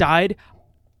then he died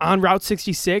on Route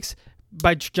 66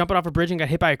 by jumping off a bridge and got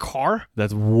hit by a car.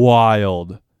 That's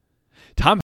wild.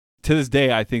 Tom, to this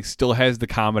day, I think still has the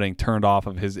commenting turned off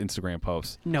of his Instagram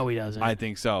posts. No, he doesn't. I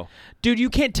think so. Dude, you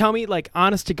can't tell me, like,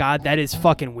 honest to God, that is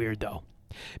fucking weird, though.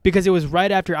 Because it was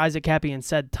right after Isaac Cappy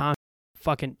said Tom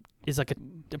fucking is like a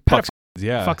pedophile.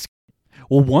 Yeah. Fucks.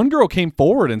 Well, one girl came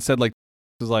forward and said, like,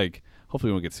 was like,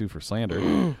 hopefully we won't get sued for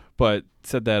slander. But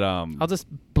said that I'll just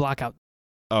block out.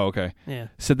 Oh, okay. Yeah.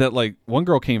 Said that like one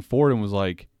girl came forward and was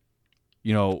like,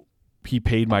 you know, he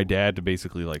paid my dad to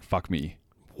basically like fuck me.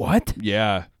 What?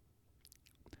 Yeah.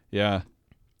 Yeah.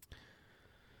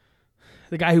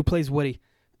 The guy who plays Woody.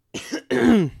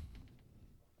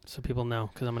 So people know,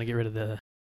 because I'm going to get rid of the...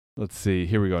 Let's see.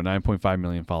 Here we go. 9.5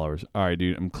 million followers. All right,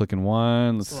 dude. I'm clicking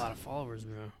one. That's a lot of followers,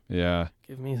 bro. Yeah.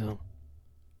 Give me some.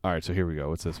 All right, so here we go.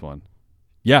 What's this one?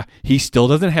 Yeah, he still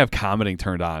doesn't have commenting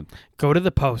turned on. Go to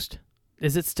the post.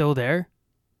 Is it still there?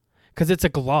 Because it's a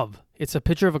glove. It's a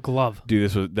picture of a glove.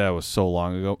 Dude, that was so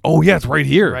long ago. Oh, yeah, it's right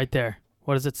here. Right there.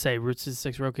 What does it say? Route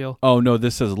 66 roadkill? Oh, no,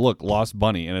 this says, look, Lost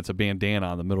Bunny, and it's a bandana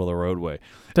on the middle of the roadway.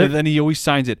 And then he always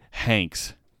signs it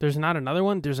Hanks. There's not another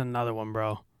one? There's another one,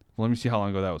 bro. Let me see how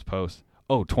long ago that was posted.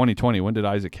 Oh, 2020. When did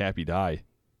Isaac Cappy die?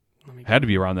 Had to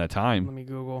be around that time. Let me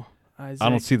Google. Isaac I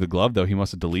don't see the glove, though. He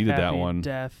must have deleted that one.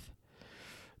 Death.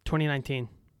 2019.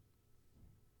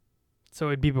 So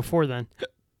it'd be before then.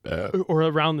 Or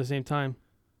around the same time.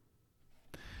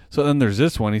 So then there's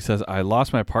this one. He says, I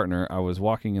lost my partner. I was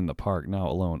walking in the park, now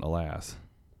alone, alas.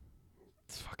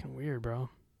 It's fucking weird, bro.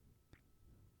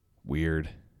 Weird.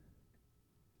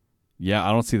 Yeah,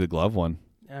 I don't see the glove one.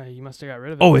 You must have got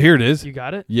rid of it. Oh, here it is. You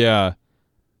got it? Yeah.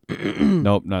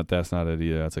 Nope, that's not it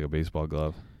either. That's like a baseball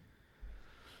glove.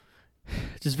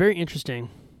 Just very interesting.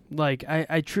 Like,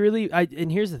 I truly,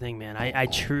 and here's the thing, man. I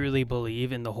truly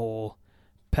believe in the whole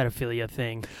pedophilia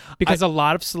thing. Because a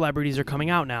lot of celebrities are coming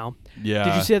out now. Yeah.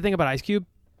 Did you see that thing about Ice Cube?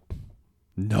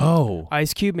 No.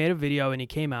 Ice Cube made a video and he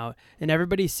came out, and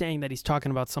everybody's saying that he's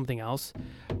talking about something else,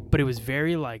 but it was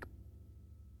very, like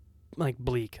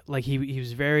bleak. Like, he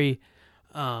was very...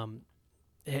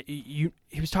 he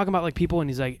was talking about like people, and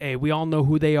he's like, hey, we all know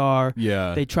who they are.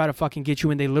 Yeah. They try to fucking get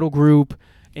you in their little group,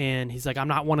 and he's like, I'm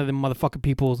not one of them motherfucking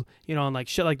people, you know, and like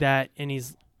shit like that.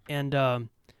 And a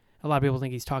lot of people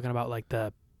think he's talking about like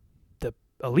the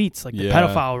elites, like the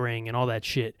pedophile ring and all that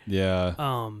shit. Yeah.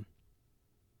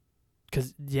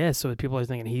 So people are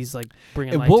thinking he's like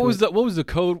bringing. And what was the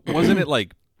code? Wasn't it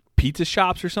like pizza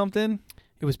shops or something?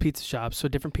 It was pizza shops, so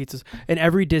different pizzas. In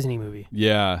every Disney movie,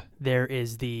 there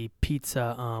is the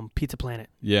Pizza Planet.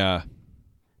 Yeah.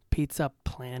 Pizza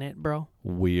Planet, bro.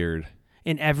 Weird.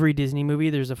 In every Disney movie,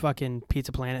 there's a fucking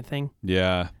Pizza Planet thing.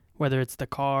 Yeah. Whether it's the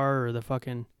car or the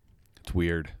fucking... It's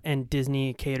weird. And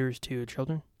Disney caters to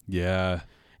children. Yeah.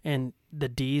 And the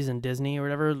D's in Disney or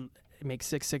whatever make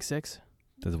 666.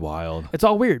 That's wild. It's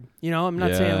all weird. You know, I'm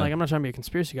not saying, like, I'm not trying to be a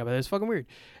conspiracy guy, but it's fucking weird.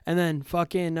 And then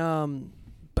fucking,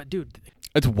 but dude...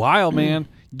 It's wild, man.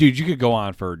 Dude, you could go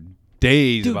on for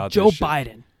days about Joe this shit.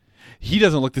 Biden. He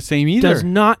doesn't look the same either. Does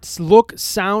not look,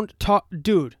 sound, talk...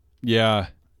 Dude. Yeah.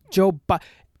 Joe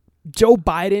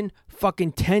Biden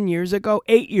fucking 10 years ago,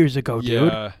 8 years ago,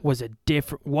 dude,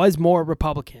 was more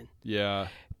Republican. Yeah.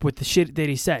 With the shit that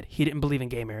he said. He didn't believe in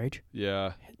gay marriage.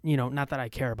 Yeah. You know, not that I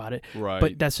care about it. Right.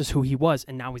 But that's just who he was,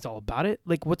 and now he's all about it.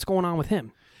 Like, what's going on with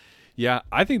him? Yeah,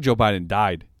 I think Joe Biden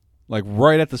died. Like,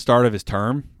 right at the start of his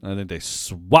term. I think they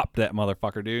swapped that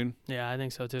motherfucker, dude. Yeah, I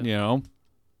think so, too. You know?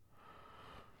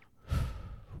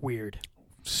 Weird.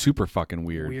 Super fucking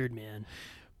weird. Weird, man.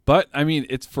 But, I mean,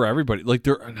 it's for everybody. Like,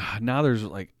 there's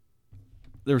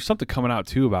something coming out,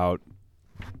 too, about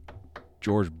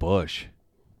George Bush,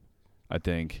 I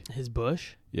think. His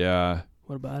bush? Yeah.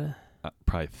 What about it?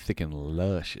 Probably thick and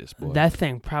luscious, boy. That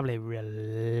thing probably real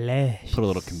luscious. Put a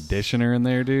little conditioner in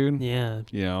there, dude. Yeah.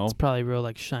 You know? It's probably real,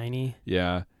 like, shiny.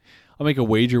 Yeah. I'll make a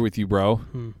wager with you, bro.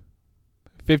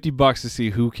 $50 to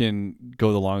see who can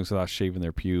go the longest without shaving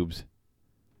their pubes.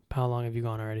 How long have you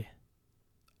gone already?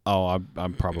 Oh,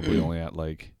 I'm probably only at,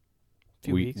 like,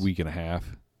 week and a half.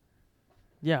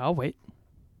 Yeah, I'll wait.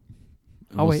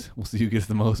 We'll see who gets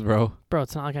the most, bro. Bro,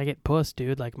 it's not like I get puss,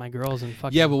 dude. Like, my girls and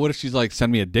fucking... Yeah, but what if she's like, send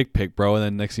me a dick pic, bro, and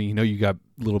then next thing you know, you got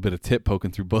a little bit of tip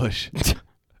poking through bush.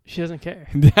 She doesn't care.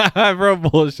 Yeah, bro,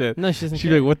 bullshit. No, she doesn't care.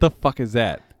 She's like, what the fuck is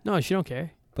that? No, she don't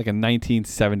care. Like a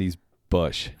 1970s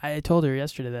bush. I told her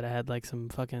yesterday that I had, like, some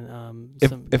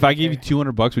fucking... If I gave you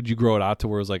 $200, would you grow it out to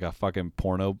where it was like a fucking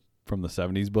porno from the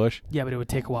 70s bush? Yeah, but it would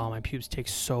take a while. My pubes take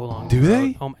so long. Do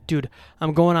they? Oh, dude,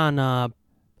 I'm going on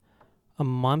a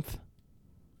month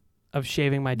of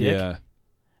shaving my dick. Yeah.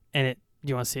 And do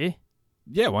you want to see?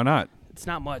 Yeah, why not? It's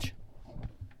not much.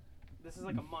 This is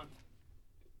like a month.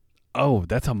 Oh,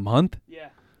 that's a month?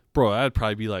 Yeah. Bro, that'd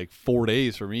probably be like 4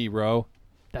 days for me, bro.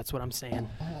 That's what I'm saying.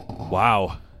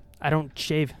 Wow. I don't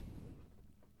shave.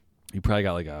 You probably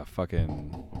got like a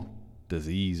fucking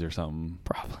disease or something.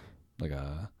 Probably. Like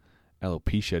a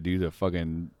Alopecia, dude. The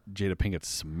fucking Jada Pinkett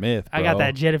Smith, bro. I got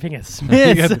that Jada Pinkett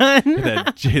Smith, son.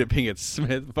 that Jada Pinkett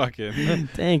Smith fucking.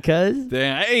 Dang, cuz.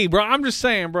 Damn. Hey, bro, I'm just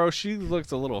saying, bro. She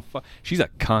looks a little. She's a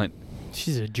cunt.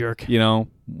 She's a jerk. You know,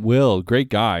 Will, great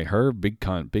guy. Her, big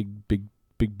cunt.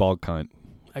 Big bald cunt.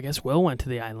 I guess Will went to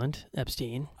the island,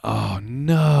 Epstein. Oh,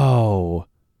 no.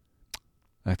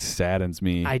 That saddens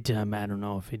me. I don't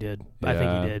know if he did. But I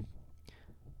think he did.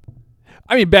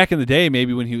 I mean, back in the day,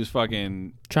 maybe when he was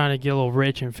fucking trying to get a little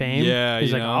rich and fame. Yeah,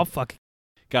 he's like, I'll fuck.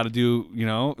 Got to do,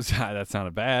 that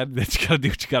sounded bad. That you got to do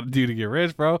what you got to do to get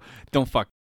rich, bro. Don't fuck.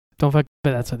 But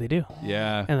that's what they do.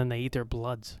 Yeah. And then they eat their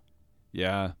bloods.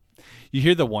 Yeah. You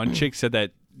hear the one chick said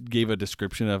that gave a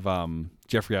description of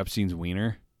Jeffrey Epstein's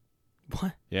wiener.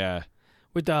 What? Yeah.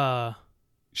 With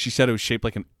she said it was shaped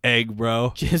like an egg,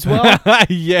 bro. Jizwell?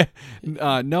 Yeah.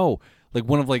 No, like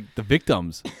one of like the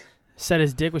victims. Said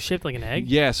his dick was shaped like an egg?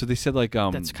 Yeah, so they said like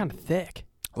that's kind of thick.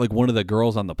 Like one of the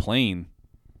girls on the plane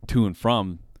to and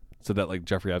from, so that like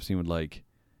Jeffrey Epstein would like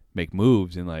make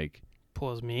moves and like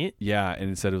pull his meat. Yeah, and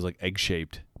it said it was like egg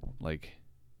shaped. Like,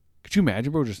 could you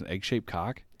imagine, bro, just an egg shaped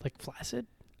cock? Like flaccid?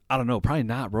 I don't know. Probably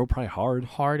not, bro. Probably hard.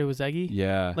 Hard. It was eggy.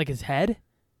 Yeah. Like his head?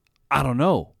 I don't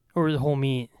know. Or the whole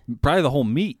meat? Probably the whole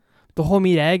meat. The whole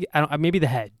meat egg? Maybe the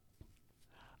head.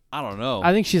 I don't know.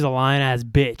 I think she's a lying ass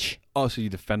bitch. Oh, so you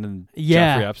defending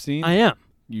Jeffrey Epstein? I am.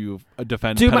 You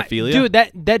defend pedophilia? Dude,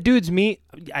 that dude's meat.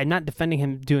 I'm not defending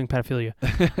him doing pedophilia.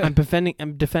 I'm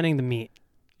defending the meat.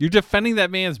 You're defending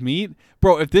that man's meat?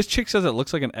 Bro, if this chick says it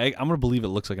looks like an egg, I'm going to believe it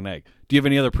looks like an egg. Do you have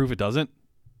any other proof it doesn't?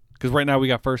 Because right now we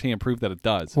got firsthand proof that it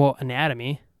does. Well,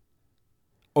 anatomy.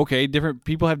 Okay, different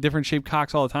people have different shaped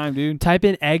cocks all the time, dude. Type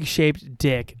in egg-shaped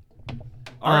dick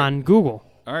on Google.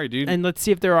 All right, dude. And let's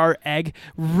see if there are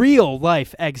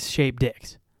real-life egg-shaped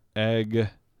dicks. Egg-shaped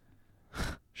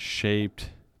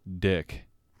dick.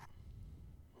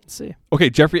 Let's see. Okay,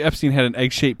 Jeffrey Epstein had an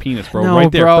egg-shaped penis, bro. No, right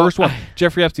there. bro. First one.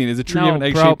 Jeffrey Epstein. Is it true you have an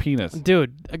egg-shaped penis?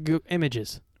 Dude,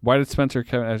 images. Why did Spencer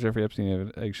Kevin as Jeffrey Epstein have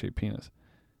an egg-shaped penis?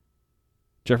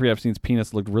 Jeffrey Epstein's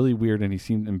penis looked really weird and he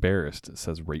seemed embarrassed, it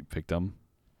says rape victim.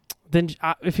 Then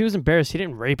if he was embarrassed, he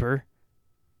didn't rape her.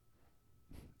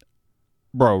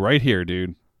 Bro, right here,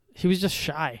 dude. He was just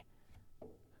shy.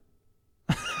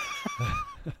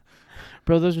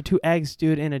 Bro, those are two eggs,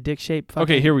 dude, in a dick shape.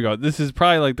 Okay, here we go. This is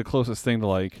probably like the closest thing to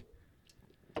like.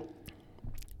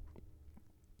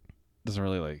 Doesn't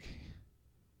really like.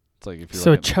 It's like if you're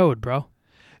so chode, bro.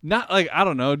 Not like I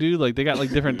don't know, dude. Like they got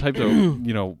like different types of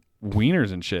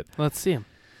wieners and shit. Let's see them.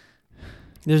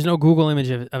 There's no Google image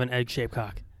of an egg-shaped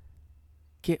cock.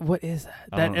 What is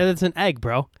that? That's an egg,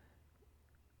 bro.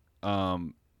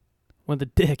 With the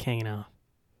dick hanging out.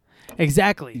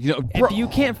 Exactly. Bro, if you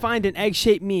can't find an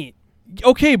egg-shaped meat.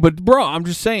 Okay, but bro, I'm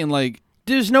just saying, like,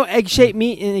 there's no egg-shaped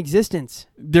meat in existence.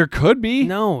 There could be.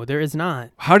 No, there is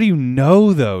not. How do you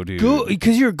know, though, dude?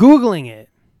 Because you're Googling it.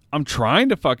 I'm trying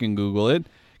to fucking Google it.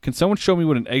 Can someone show me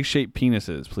what an egg-shaped penis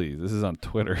is, please? This is on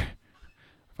Twitter.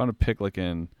 I found a pic like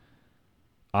an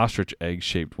ostrich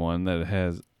egg-shaped one that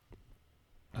has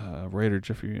Raider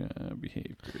Jeffrey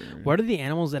behavior. What are the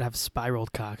animals that have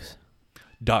spiraled cocks?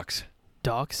 Ducks.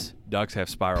 Ducks? Ducks have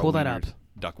spiral Pull wieners. that up.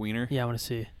 Duck wiener? Yeah, I want to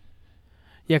see.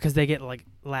 Yeah, because they get like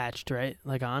latched, right?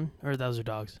 Like on? Or those are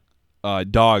dogs?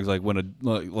 Dogs, like when a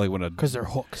because they're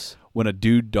hooks. When a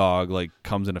dude dog like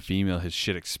comes in a female, his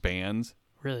shit expands.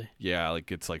 Really? Yeah,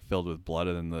 like it's like filled with blood,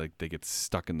 and then like they get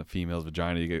stuck in the female's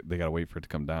vagina. They gotta wait for it to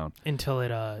come down until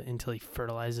he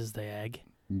fertilizes the egg.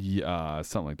 Yeah,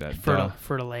 something like that.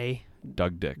 Fertilay.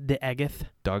 Duck dick. The eggeth.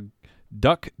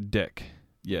 Duck dick.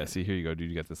 Yeah. See, here you go, dude.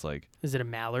 You got this like. Is it a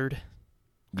mallard?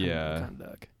 Yeah. What kind of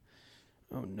duck?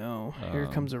 Oh no! Here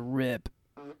comes a rip.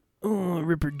 Oh,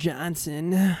 Ripper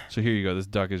Johnson. So here you go. This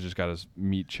duck has just got his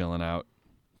meat chilling out.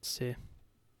 Let's see.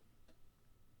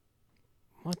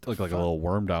 What the Look like a little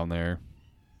worm down there.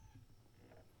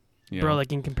 Bro,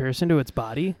 like in comparison to its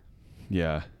body?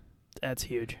 Yeah. That's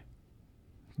huge.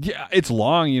 Yeah, it's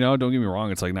long, Don't get me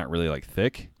wrong. It's like not really like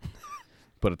thick,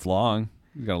 but it's long.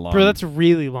 You got a long. Bro, that's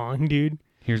really long, dude.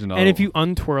 Here's another. And if you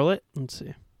untwirl it, let's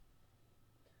see.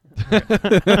 My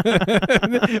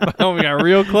homie got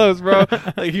real close, bro.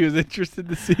 Like he was interested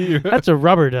to see you. That's a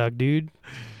rubber duck, dude.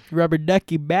 Rubber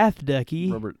ducky, bath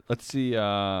ducky. Rubber. Let's see.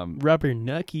 Rubber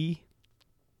nucky.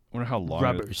 I wonder how long.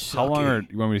 Rubber. How long are?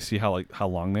 You want me to see how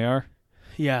long they are?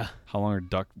 Yeah. How long are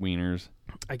duck wieners?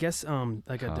 I guess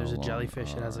there's a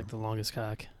jellyfish that has like the longest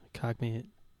cock meat.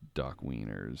 Duck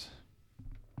wieners.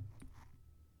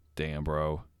 Damn,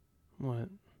 bro. What?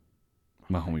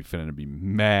 My homie finna be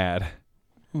mad.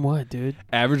 What, dude?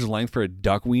 Average length for a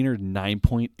duck wiener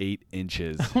 9.8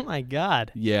 inches. Oh my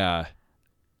god. Yeah.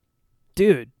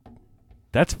 Dude,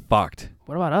 That's fucked.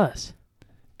 What about us?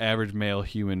 Average male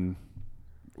human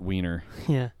wiener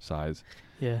Yeah. size.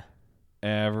 Yeah.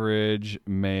 Average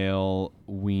male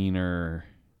wiener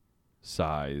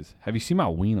size. Have you seen my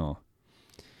wiener?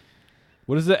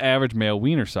 What is the average male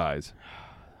wiener size?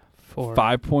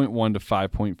 5.1 to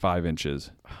 5.5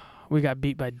 inches. We got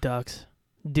beat by ducks.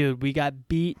 Dude, we got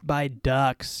beat by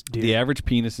ducks, dude. The average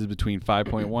penis is between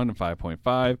 5.1 and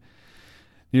 5.5.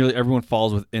 Nearly everyone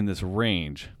falls within this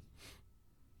range.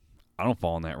 I don't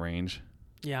fall in that range.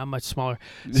 Yeah, I'm much smaller.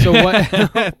 So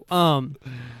what?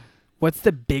 What's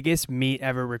the biggest meat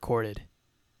ever recorded?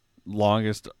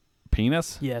 Longest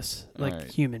penis? Yes,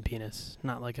 like human penis,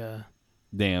 not like a.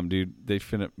 Damn, dude.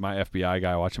 My FBI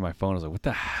guy watching my phone was like, what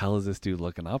the hell is this dude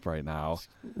looking up right now?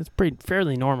 It's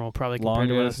fairly normal, probably compared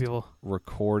to other people.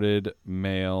 Recorded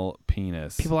male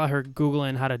penis. People out here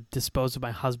Googling how to dispose of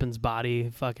my husband's body.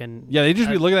 Fucking. Yeah, they just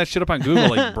be looking that shit up on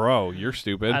Google like, bro, you're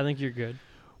stupid. I think you're good.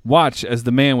 Watch as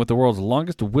the man with the world's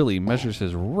longest willy measures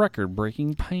his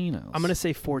record-breaking penis. I'm going to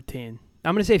say 14.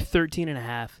 I'm going to say 13 and a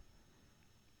half.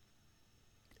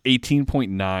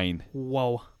 18.9.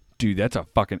 Whoa. Dude, that's a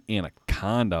fucking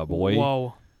anaconda, boy.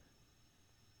 Whoa.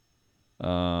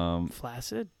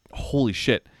 Flaccid? Holy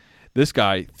shit. This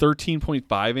guy,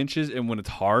 13.5 inches, and when it's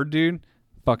hard, dude,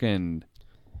 fucking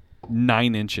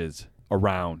 9 inches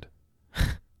around.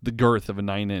 The girth of a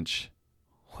 9-inch.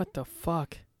 What the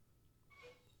fuck?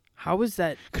 How is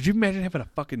that? Could you imagine having a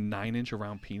fucking 9-inch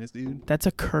around penis, dude? That's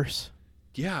a curse.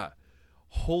 Yeah.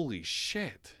 Holy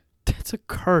shit. That's a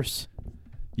curse.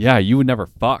 Yeah, you would never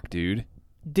fuck, dude.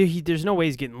 Dude, there's no way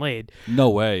he's getting laid. No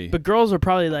way. But girls are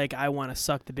probably like, I want to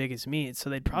suck the biggest meat, so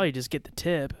they'd probably just get the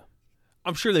tip.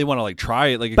 I'm sure they want to like try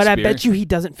it, like. But I bet you he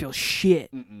doesn't feel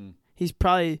shit. Mm-mm. He's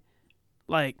probably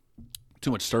like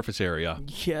too much surface area.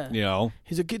 Yeah. You know.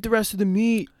 He's like, get the rest of the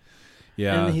meat.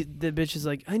 Yeah. And the bitch is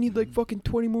like, I need like fucking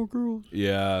 20 more girls.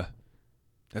 Yeah.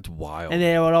 That's wild. And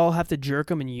they would all have to jerk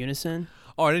them in unison.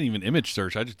 Oh, I didn't even image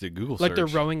search. I just did Google search. Like they're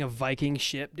rowing a Viking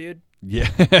ship, dude. Yeah.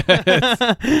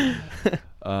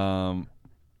 All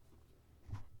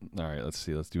right, let's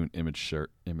see. Let's do an image.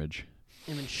 Image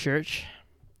search.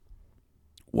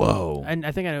 Whoa. And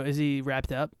I think I know. Is he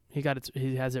wrapped up? He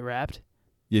has it wrapped.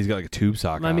 Yeah, he's got like a tube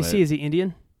sock. Let me see. Is he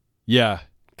Indian? Yeah.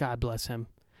 God bless him.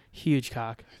 Huge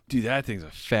cock. Dude, that thing's a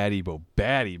fatty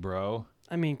baddie, bro.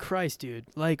 I mean, Christ, dude.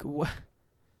 Like what?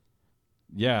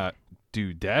 Yeah,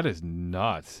 dude, that is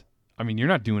nuts. I mean, you're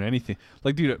not doing anything.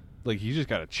 Like, dude, like he just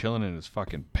got it chilling in his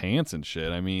fucking pants and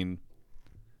shit. I mean,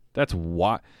 that's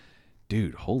what.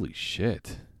 Dude, holy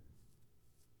shit.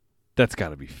 That's got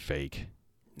to be fake.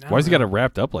 Why's he got it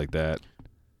wrapped up like that?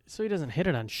 So he doesn't hit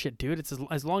it on shit, dude. It's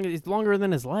as long as it's longer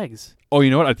than his legs. Oh, you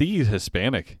know what? I think he's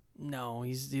Hispanic. No,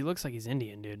 he looks like he's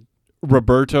Indian, dude.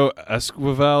 Roberto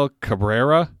Esquivel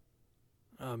Cabrera.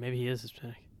 Oh, maybe he is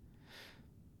Hispanic.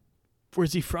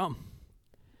 Where's he from?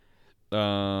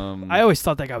 I always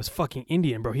thought that guy was fucking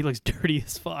Indian, bro. He looks dirty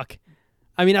as fuck.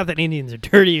 I mean, not that Indians are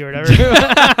dirty or whatever.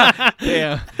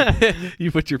 Yeah.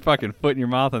 You put your fucking foot in your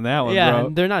mouth on that one, yeah, bro.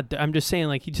 they're not. I'm just saying,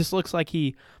 like, he just looks like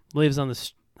he lives on the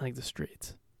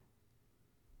streets.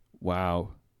 Wow.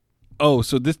 Oh,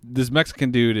 so this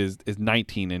Mexican dude is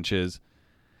 19 inches,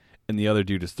 and the other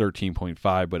dude is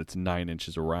 13.5, but it's 9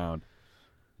 inches around.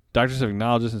 Doctors have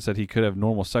acknowledged this and said he could have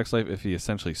normal sex life if he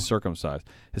essentially circumcised.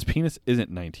 His penis isn't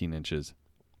 19 inches.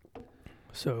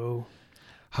 So,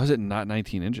 how is it not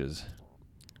 19 inches?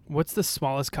 What's the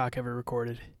smallest cock ever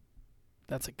recorded?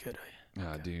 That's a good idea.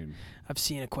 Ah, dude. I've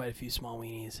seen quite a few small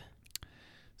weenies.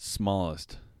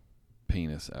 Smallest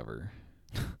penis ever.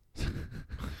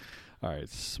 All right,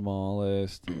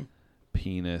 smallest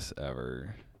penis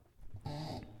ever.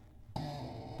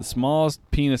 The smallest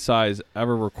penis size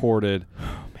ever recorded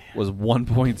was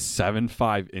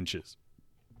 1.75 inches.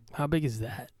 How big is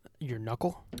that? Your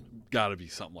knuckle? Gotta be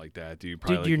something like that, dude.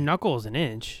 Probably Dude, your knuckle is an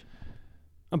inch.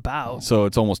 About. So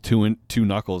it's almost two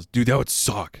knuckles. Dude, that would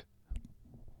suck.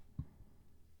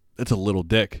 That's a little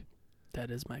dick.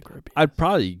 That is micro. I'd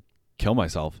probably kill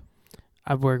myself.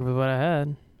 I've worked with what I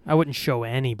had. I wouldn't show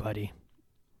anybody.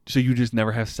 So you just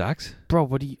never have sex? Bro,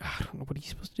 I don't know, what are you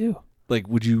supposed to do? Like,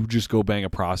 would you just go bang a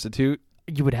prostitute?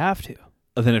 You would have to.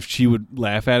 And then if she would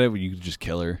laugh at it, you could just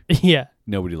kill her. Yeah.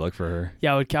 Nobody look for her.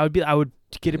 Yeah, I would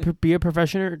be a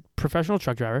professional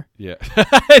truck driver. Yeah.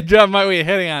 John, wait,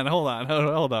 hang on. Hold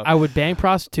on. I would bang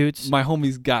prostitutes. My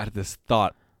homie's got this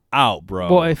thought out,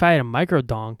 bro. Well, if I had a micro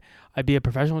dong, I'd be a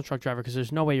professional truck driver because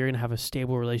there's no way you're going to have a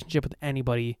stable relationship with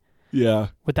anybody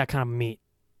with that kind of meat.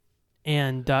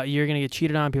 and you're gonna get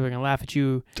cheated on. People are gonna laugh at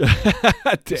you.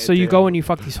 So you go and you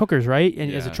fuck these hookers, right?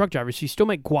 And as a truck driver, so you still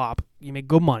make guap. You make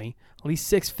good money, at least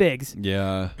 6 figs.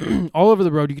 Yeah. All over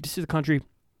the road, you get to see the country,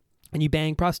 and you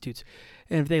bang prostitutes.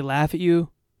 And if they laugh at you,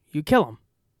 you kill them.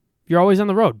 You're always on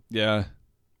the road. Yeah.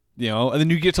 You know, and then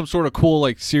you get some sort of cool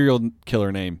like serial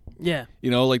killer name. Yeah.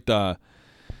 You know, like the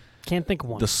can't think of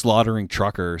one. The slaughtering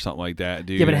trucker or something like that,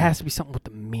 dude. Yeah, but it has to be something with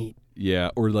the meat. Yeah,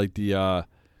 or like the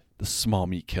small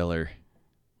meat killer.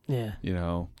 Yeah. You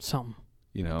know. Something.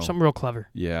 You know. Something real clever.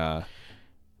 Yeah.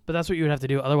 But that's what you would have to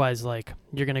do. Otherwise, like,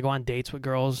 you're going to go on dates with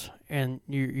girls, and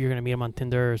you're going to meet them on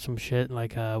Tinder or some shit,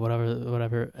 like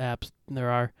whatever apps there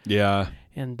are. Yeah.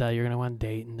 And you're going to go on a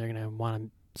date, and they're going to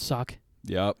want to suck.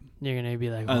 Yep. And you're going to be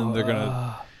like, and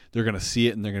they're gonna see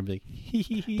it, and they're gonna be like, hee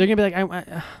hee hee. They're gonna be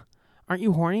like, aren't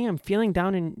you horny? I'm feeling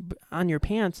down on your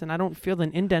pants, and I don't feel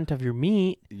an indent of your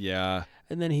meat. Yeah.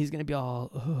 And then he's gonna be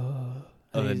all,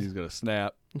 and then he's gonna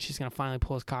snap, and she's gonna finally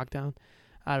pull his cock down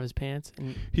out of his pants.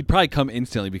 And he'd probably come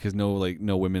instantly because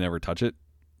no women ever touch it,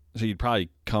 so you'd probably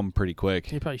come pretty quick.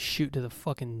 He'd probably shoot to the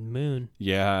fucking moon.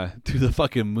 Yeah, to the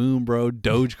fucking moon, bro.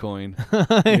 Dogecoin.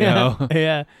 You know?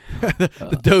 Yeah.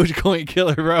 The Dogecoin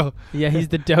killer, bro. Yeah, he's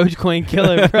the Dogecoin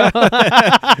killer, bro.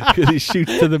 Because he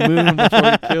shoots to the moon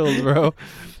before he kills, bro.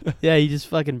 Yeah, he just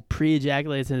fucking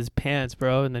pre-ejaculates in his pants,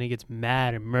 bro, and then he gets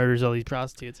mad and murders all these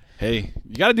prostitutes. Hey,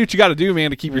 you gotta do what you gotta do,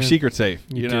 man, to keep your secret safe.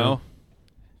 You know?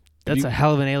 That's a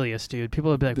hell of an alias, dude.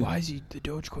 People would be like, why is he the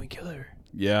Dogecoin killer?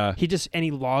 Yeah. He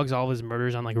logs all of his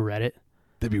murders on like Reddit.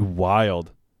 That'd be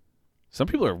wild. Some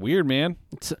people are weird, man.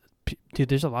 Dude,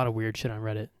 there's a lot of weird shit on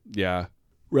Reddit. Yeah.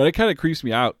 Reddit kind of creeps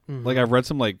me out. Mm-hmm. Like, I've read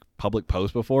some like public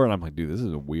posts before, and I'm like, dude, this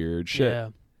is a weird shit. Yeah.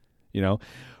 You know?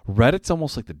 Reddit's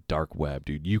almost like the dark web,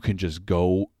 dude. You can just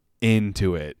go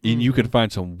into it, and you can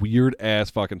find some weird ass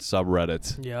fucking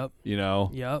subreddits. Yep. You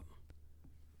know? Yep.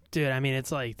 Dude, I mean,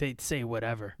 it's like they say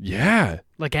whatever. Yeah.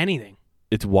 Like anything.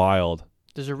 It's wild.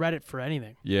 There's a Reddit for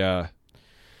anything. Yeah.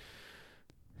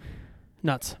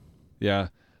 Nuts. Yeah.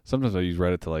 Sometimes I use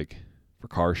Reddit to like for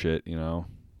car shit, you know.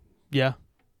 Yeah.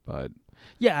 But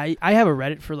yeah, I have a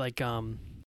Reddit for like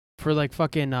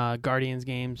fucking Guardians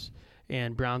games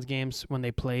and Browns games. When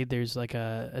they played, there's like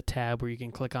a tab where you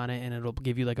can click on it and it'll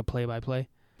give you like a play-by-play.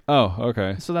 Oh,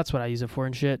 okay. So that's what I use it for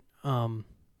and shit. But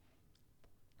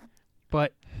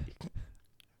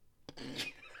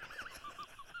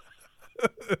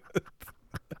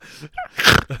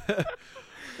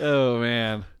oh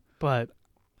man. But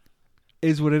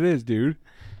is what it is, dude.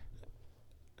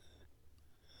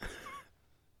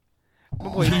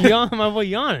 My boy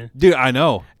yawning. Dude, I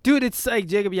know. Dude, it's like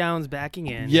Jacob Young's backing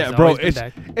in. Yeah, He's bro.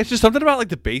 it's just something about like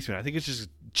the basement. I think it's just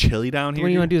chilly down here.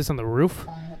 When you want to do this on the roof?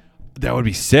 That would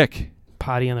be sick.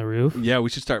 Potty on the roof? Yeah, we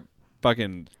should start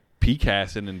fucking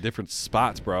PCASing in different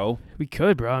spots, bro. We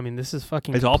could, bro. I mean, this is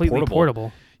fucking it's all completely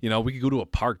portable. You know, we could go to a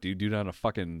park, dude. Do it on a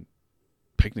fucking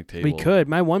picnic table. We could.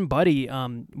 My one buddy,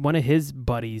 one of his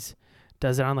buddies,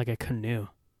 does it on like a canoe.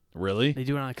 Really? They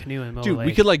do it on a canoe in the middle dude, of the lake.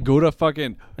 we could like go to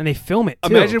fucking and they film it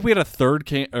too. Imagine if we had a third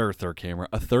camera,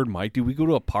 a third mic, dude. We go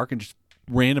to a park and just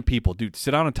random people, dude,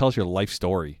 sit down and tell us your life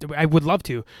story. I would love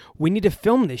to. We need to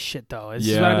film this shit though. This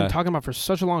is what I've been talking about for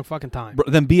such a long fucking time. Bro,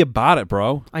 then be about it,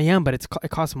 bro. I am, but it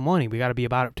costs money. We got to be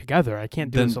about it together. I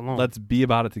can't do this alone. Let's be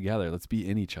about it together. Let's be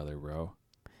in each other, bro.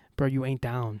 Bro, you ain't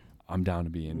down. I'm down to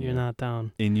be in you. You're not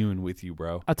down. In you and with you,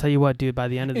 bro. I'll tell you what, dude. By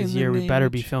the end of this year, we better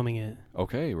be filming it.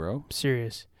 Okay, bro. I'm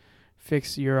serious.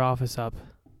 Fix your office up.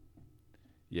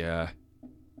 Yeah.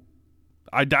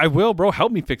 I will, bro.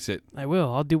 Help me fix it. I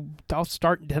will. I'll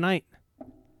start tonight.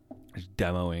 Just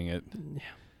demoing it. Yeah.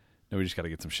 No, we just got to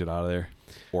get some shit out of there.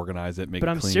 Organize it, make it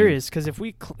clean. But I'm serious, because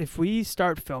if we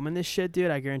start filming this shit,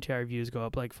 dude, I guarantee our views go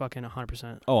up like fucking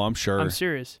 100%. Oh, I'm sure. I'm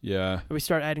serious. Yeah. If we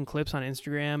start adding clips on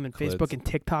Instagram and Facebook and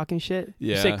TikTok and shit.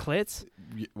 Yeah. You said clits?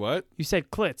 What? You said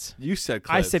clits. You said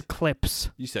clits. I said clips.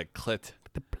 You said clit.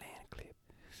 The banana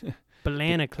clip.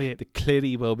 Banana clip. The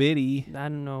clitty bobitty. I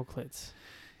don't know clits.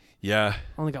 Yeah.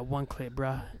 Only got one clip,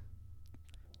 bruh.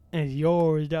 And it's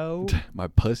yours, though. My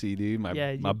pussy, dude. My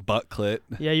butt clit.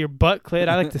 Yeah, your butt clit.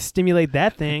 I like to stimulate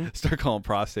that thing. Start calling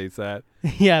prostates that.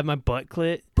 Yeah, my butt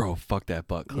clit. Bro, fuck that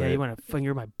butt clit. Yeah, you want to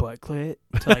finger my butt clit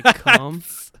till I come?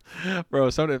 Bro,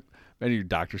 maybe your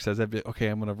doctor says that bit. Okay,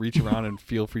 I'm going to reach around and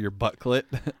feel for your butt clit.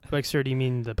 Like, sir, do you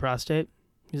mean the prostate?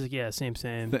 He's like, yeah, same.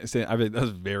 I mean, that's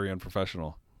very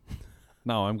unprofessional.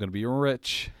 No, I'm going to be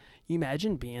rich. You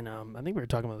imagine being, I think we were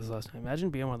talking about this last time. Imagine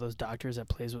being one of those doctors that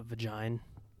plays with vagina.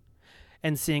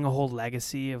 And seeing a whole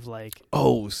legacy of like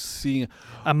seeing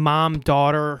a mom,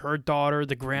 daughter, her daughter,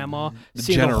 the grandma, the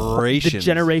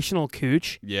generational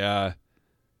cooch. Yeah,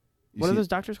 What are those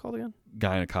doctors called again?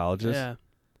 Gynecologist. Yeah.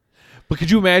 But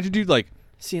could you imagine, dude? Like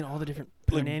Seeing all the different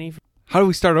nanny. how do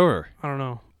we start over? I don't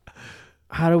know.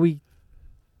 How do we?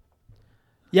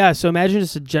 Yeah. So imagine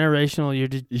just a generational. Your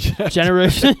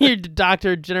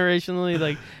doctor generationally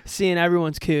like seeing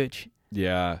everyone's cooch.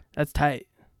 Yeah. That's tight.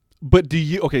 But do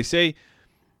you say?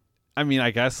 I mean,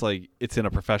 I guess like it's in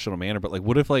a professional manner, but like,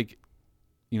 what if like,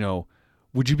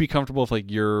 would you be comfortable if like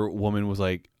your woman was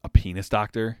like a penis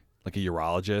doctor, like a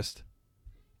urologist,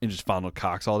 and just fondled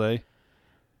cocks all day?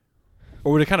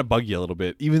 Or would it kind of bug you a little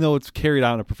bit, even though it's carried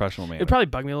out in a professional manner? It'd probably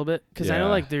bug me a little bit because I know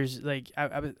Yeah. like there's like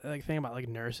I was like thinking about like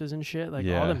nurses and shit, like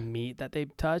all the meat that they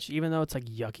touch, even though it's like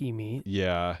yucky meat.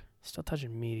 Yeah. Still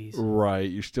touching meaties. Right.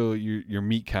 You're still your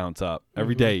meat counts up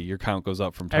every day. Your count goes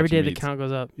up from touching every day. meats, The count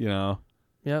goes up.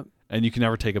 Yep. And you can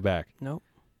never take it back. Nope.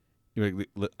 You're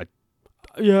like,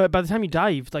 Yeah. By the time you die,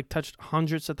 you've like touched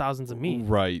hundreds of thousands of meat.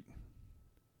 Right.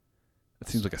 That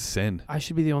seems like a sin. I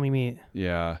should be the only meat.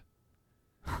 Yeah.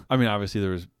 I mean, obviously there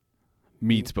was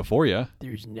meats before you.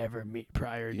 There's never meat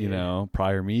prior. Dude.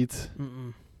 Prior meats.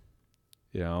 Mm-mm.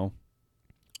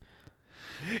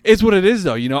 It's what it is,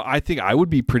 though. I think I would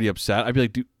be pretty upset. I'd be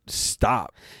like, dude,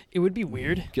 stop. It would be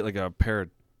weird. Get like a pair of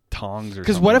tongs or something.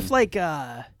 Because what if like,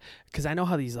 because I know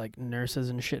how these like nurses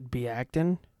and shit be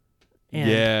acting. And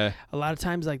yeah. A lot of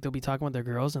times like they'll be talking with their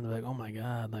girls and they're like, oh my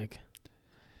God, like.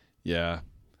 Yeah.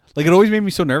 Like it always made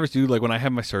me so nervous, dude. Like when I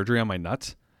had my surgery on my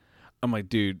nuts, I'm like,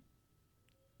 dude,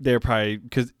 they're probably,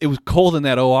 because it was cold in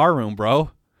that OR room,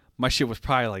 bro. My shit was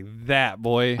probably like that,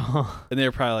 boy. And they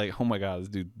were probably like, oh my God, this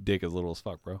dude's dick is little as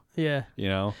fuck, bro. Yeah.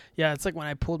 Yeah, it's like when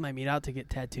I pulled my meat out to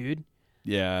get tattooed.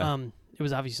 Yeah. It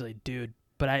was obviously a dude,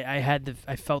 but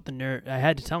I felt the nerve. I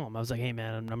had to tell him. I was like, hey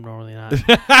man, I'm normally not.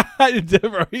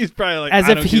 Bro, he's probably like, as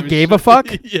if he gave a fuck.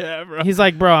 Yeah, bro. He's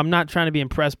like, bro, I'm not trying to be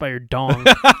impressed by your dong.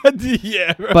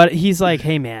 Yeah, bro. But he's like,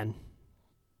 hey man,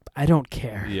 I don't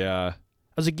care. Yeah. I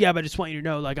was like, yeah, but I just want you to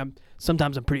know, like,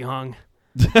 sometimes I'm pretty hung.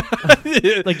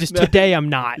 Like just today I'm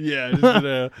not. Yeah,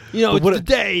 just, it's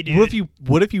today, dude.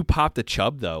 What if you popped a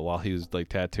chub though while he was like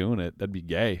tattooing it? That'd be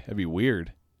gay. That'd be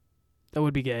weird. That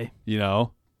would be gay.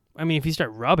 I mean, if you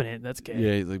start rubbing it, that's gay.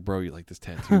 Yeah, he's like, bro, you like this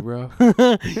tattoo, bro?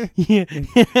 Yeah.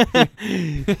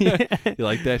 You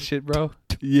like that shit, bro?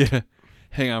 Yeah.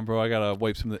 Hang on, bro. I gotta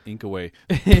wipe some of the ink away.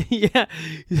 Yeah.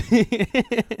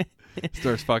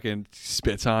 Starts fucking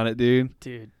spits on it, dude.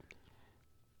 Dude.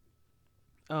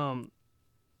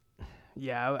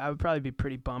 Yeah, I would probably be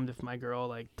pretty bummed if my girl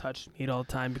like touched meat all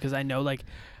the time because I know like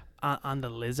on the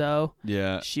Lizzo,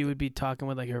 yeah, she would be talking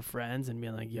with like her friends and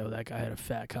being like, "Yo, that guy had a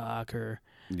fat cock," or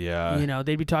yeah,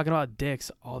 they'd be talking about dicks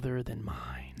other than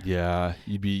mine. Yeah,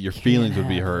 your feelings would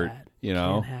be hurt. That.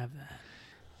 Can't have that.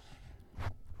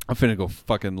 I'm finna go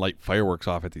fucking light fireworks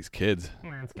off at these kids.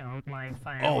 Let's go light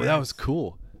fireworks. Oh, that was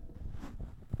cool.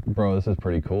 Bro, this is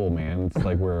pretty cool, man. It's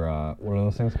like we're, what are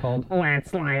those things called?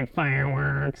 Let's light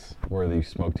fireworks. Where you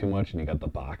smoke too much and you got the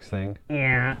box thing?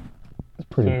 Yeah. It's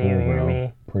pretty Can cool, you hear bro.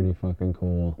 me? Pretty fucking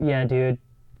cool. Yeah, dude.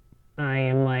 I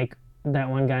am like that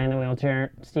one guy in the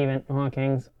wheelchair, Stephen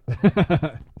Hawking's.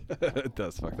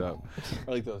 That's fucked up.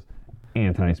 I like those.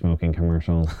 Anti-smoking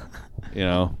commercials.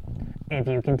 If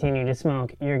you continue to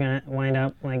smoke, you're gonna wind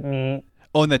up like me.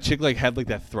 Oh, and that chick like had like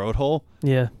that throat hole.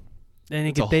 Yeah. And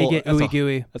they get that's ooey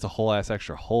gooey. That's a whole ass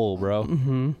extra hole, bro.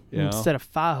 Mm-hmm. Instead of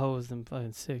 5 holes, then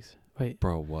fucking 6. Wait.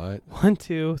 Bro, what? 1,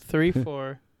 2, 3,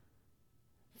 4,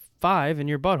 5 in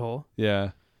your butthole. Yeah.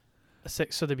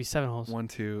 6, so there'd be 7 holes. 1,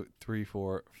 2, 3,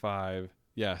 4, 5.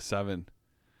 Yeah, 7.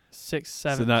 6,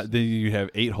 7. So then you have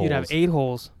 8 holes. You'd have 8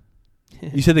 holes.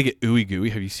 You said they get ooey gooey.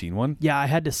 Have you seen one? Yeah, I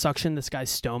had to suction this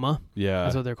guy's stoma. Yeah.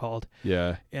 That's what they're called.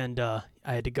 Yeah. And I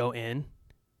had to go in.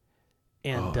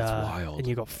 And that's wild. And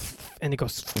you go, and it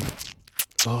goes.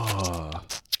 Oh,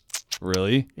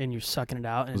 really? And you're sucking it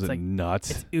out, and Was it's it like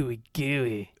nuts? It's ooey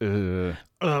gooey. Did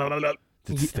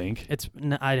it stink?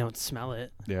 I don't smell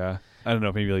it. Yeah, I don't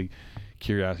know. Maybe like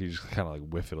curiosity, just kind of like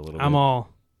whiff it a little bit. I'm all.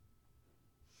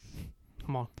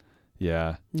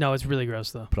 Yeah. No, it's really gross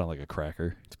though. Put on like a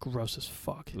cracker. It's gross as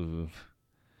fuck. Ugh.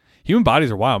 Human bodies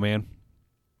are wild, man.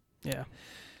 Yeah.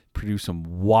 Produce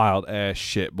some wild ass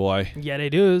shit, boy. Yeah, they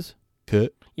does.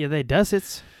 Cut. Yeah, they does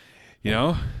it.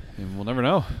 And we'll never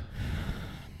know.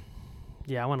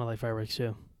 Yeah, I want to light fireworks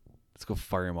too. Let's go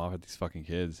fire them off at these fucking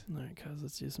kids. All right, cuz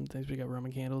let's do some things. We got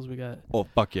Roman candles. We got. Oh,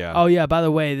 fuck yeah. Oh, yeah. By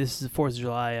the way, this is the 4th of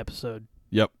July episode.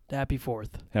 Yep. Happy 4th.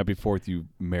 Happy 4th, you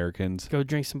Americans. Go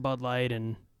drink some Bud Light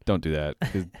and. Don't do that,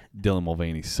 because Dylan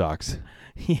Mulvaney sucks.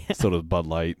 Yeah. So does Bud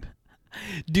Light.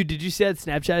 Dude, did you see that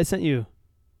Snapchat I sent you?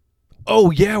 Oh,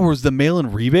 yeah. Was the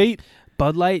mail-in rebate?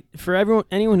 Bud Light, for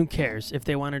anyone who cares, if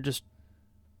they want to just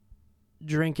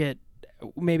drink it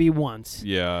maybe once.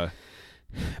 Yeah.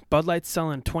 Bud Light's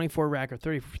selling 24 rack or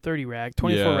 30 rack,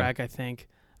 24 rack, I think,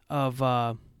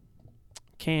 of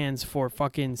cans for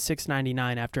fucking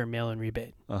 $6.99 after a mail-in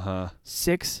rebate.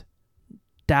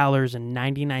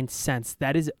 $6.99.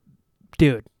 That is,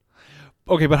 dude.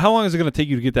 Okay, but how long is it going to take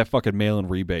you to get that fucking mail-in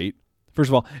rebate? First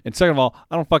of all, and second of all,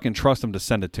 I don't fucking trust them to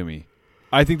send it to me.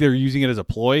 I think they're using it as a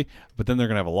ploy, but then they're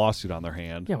going to have a lawsuit on their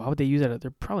hand. Yeah, why would they use it?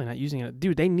 They're probably not using it.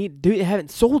 Dude, they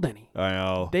haven't sold any. I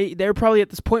know. They're probably at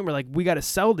this point where, like, we got to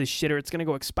sell this shit or it's going to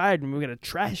go expired and we got to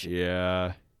trash it.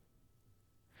 Yeah.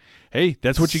 Hey,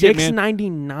 that's what you get, man.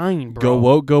 $6.99, bro. Go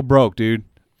woke, go broke, dude.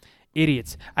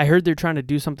 Idiots. I heard they're trying to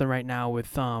do something right now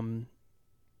with a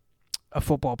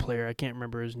football player. I can't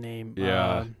remember his name.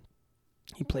 Yeah.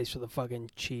 He plays for the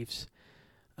fucking Chiefs.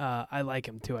 I like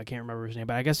him too. I can't remember his name,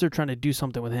 but I guess they're trying to do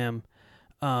something with him,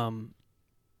 to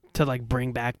like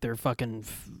bring back their fucking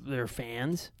their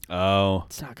fans. Oh,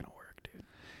 it's not gonna work, dude.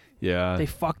 Yeah, they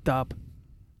fucked up.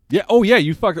 Yeah. Oh yeah,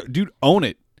 you fucked, dude. Own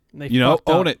it.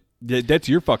 Own it. That's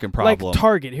your fucking problem. Like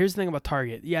Target. Here's the thing about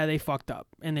Target. Yeah, they fucked up,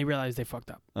 and they realized they fucked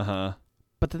up.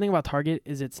 But the thing about Target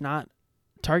is it's not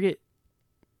Target.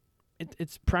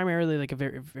 It's primarily like a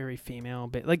very, very female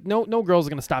bit. Like no girls are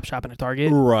gonna stop shopping at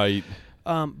Target. Right.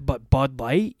 But Bud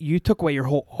Light, you took away your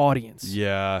whole audience.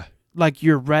 Yeah. Like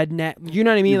your redneck, you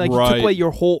know what I mean? Like you took away your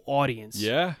whole audience.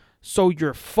 Yeah. So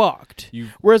you're fucked.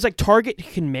 Whereas like Target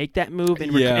can make that move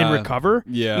and recover.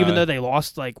 Yeah. Even though they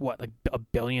lost like $1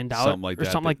 billion something like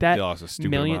that. They lost a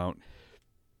stupid amount.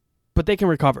 But they can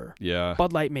recover. Yeah.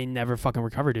 Bud Light may never fucking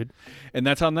recover, dude. And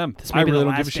that's on them. I really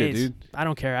don't give a shit, dude. I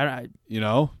don't care.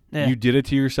 Yeah. You did it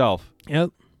to yourself. Yep.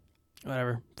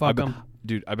 Whatever. Fuck them.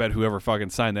 Dude, I bet whoever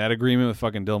fucking signed that agreement with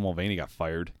fucking Dylan Mulvaney got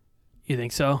fired. You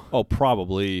think so? Oh,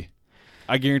 probably.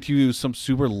 I guarantee you it was some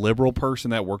super liberal person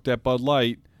that worked at Bud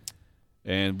Light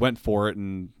and went for it.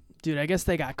 And dude, I guess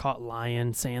they got caught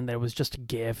lying, saying that it was just a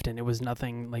gift and it was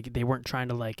nothing. Like they weren't trying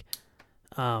to like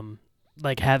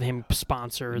have him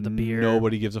sponsor the beer.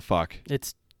 Nobody gives a fuck.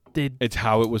 It's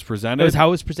how it was presented. It was how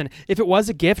it was presented. If it was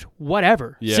a gift,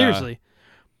 whatever. Yeah. Seriously.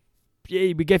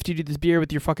 Yeah, we gifted you this beer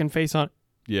with your fucking face on it.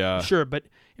 Yeah. Sure, but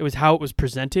it was how it was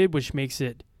presented, which makes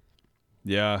it.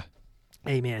 Yeah.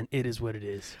 Hey, man, it is what it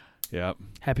is. Yep.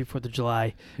 Happy 4th of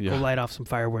July. Yeah. Go light off some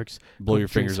fireworks. Blow your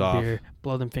fingers off. Beer,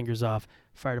 blow them fingers off.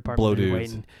 Fire department. Blow dudes.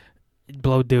 Waiting.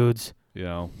 Blow dudes. You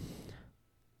know.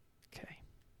 Okay.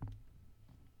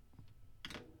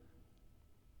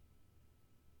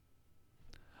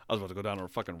 I was about to go down a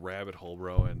fucking rabbit hole,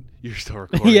 bro, and you're still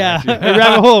recording. Yeah. A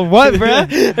rabbit hole of what,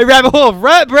 bruh? A rabbit hole of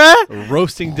what, bruh?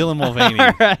 Roasting Dylan Mulvaney.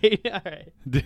 All right.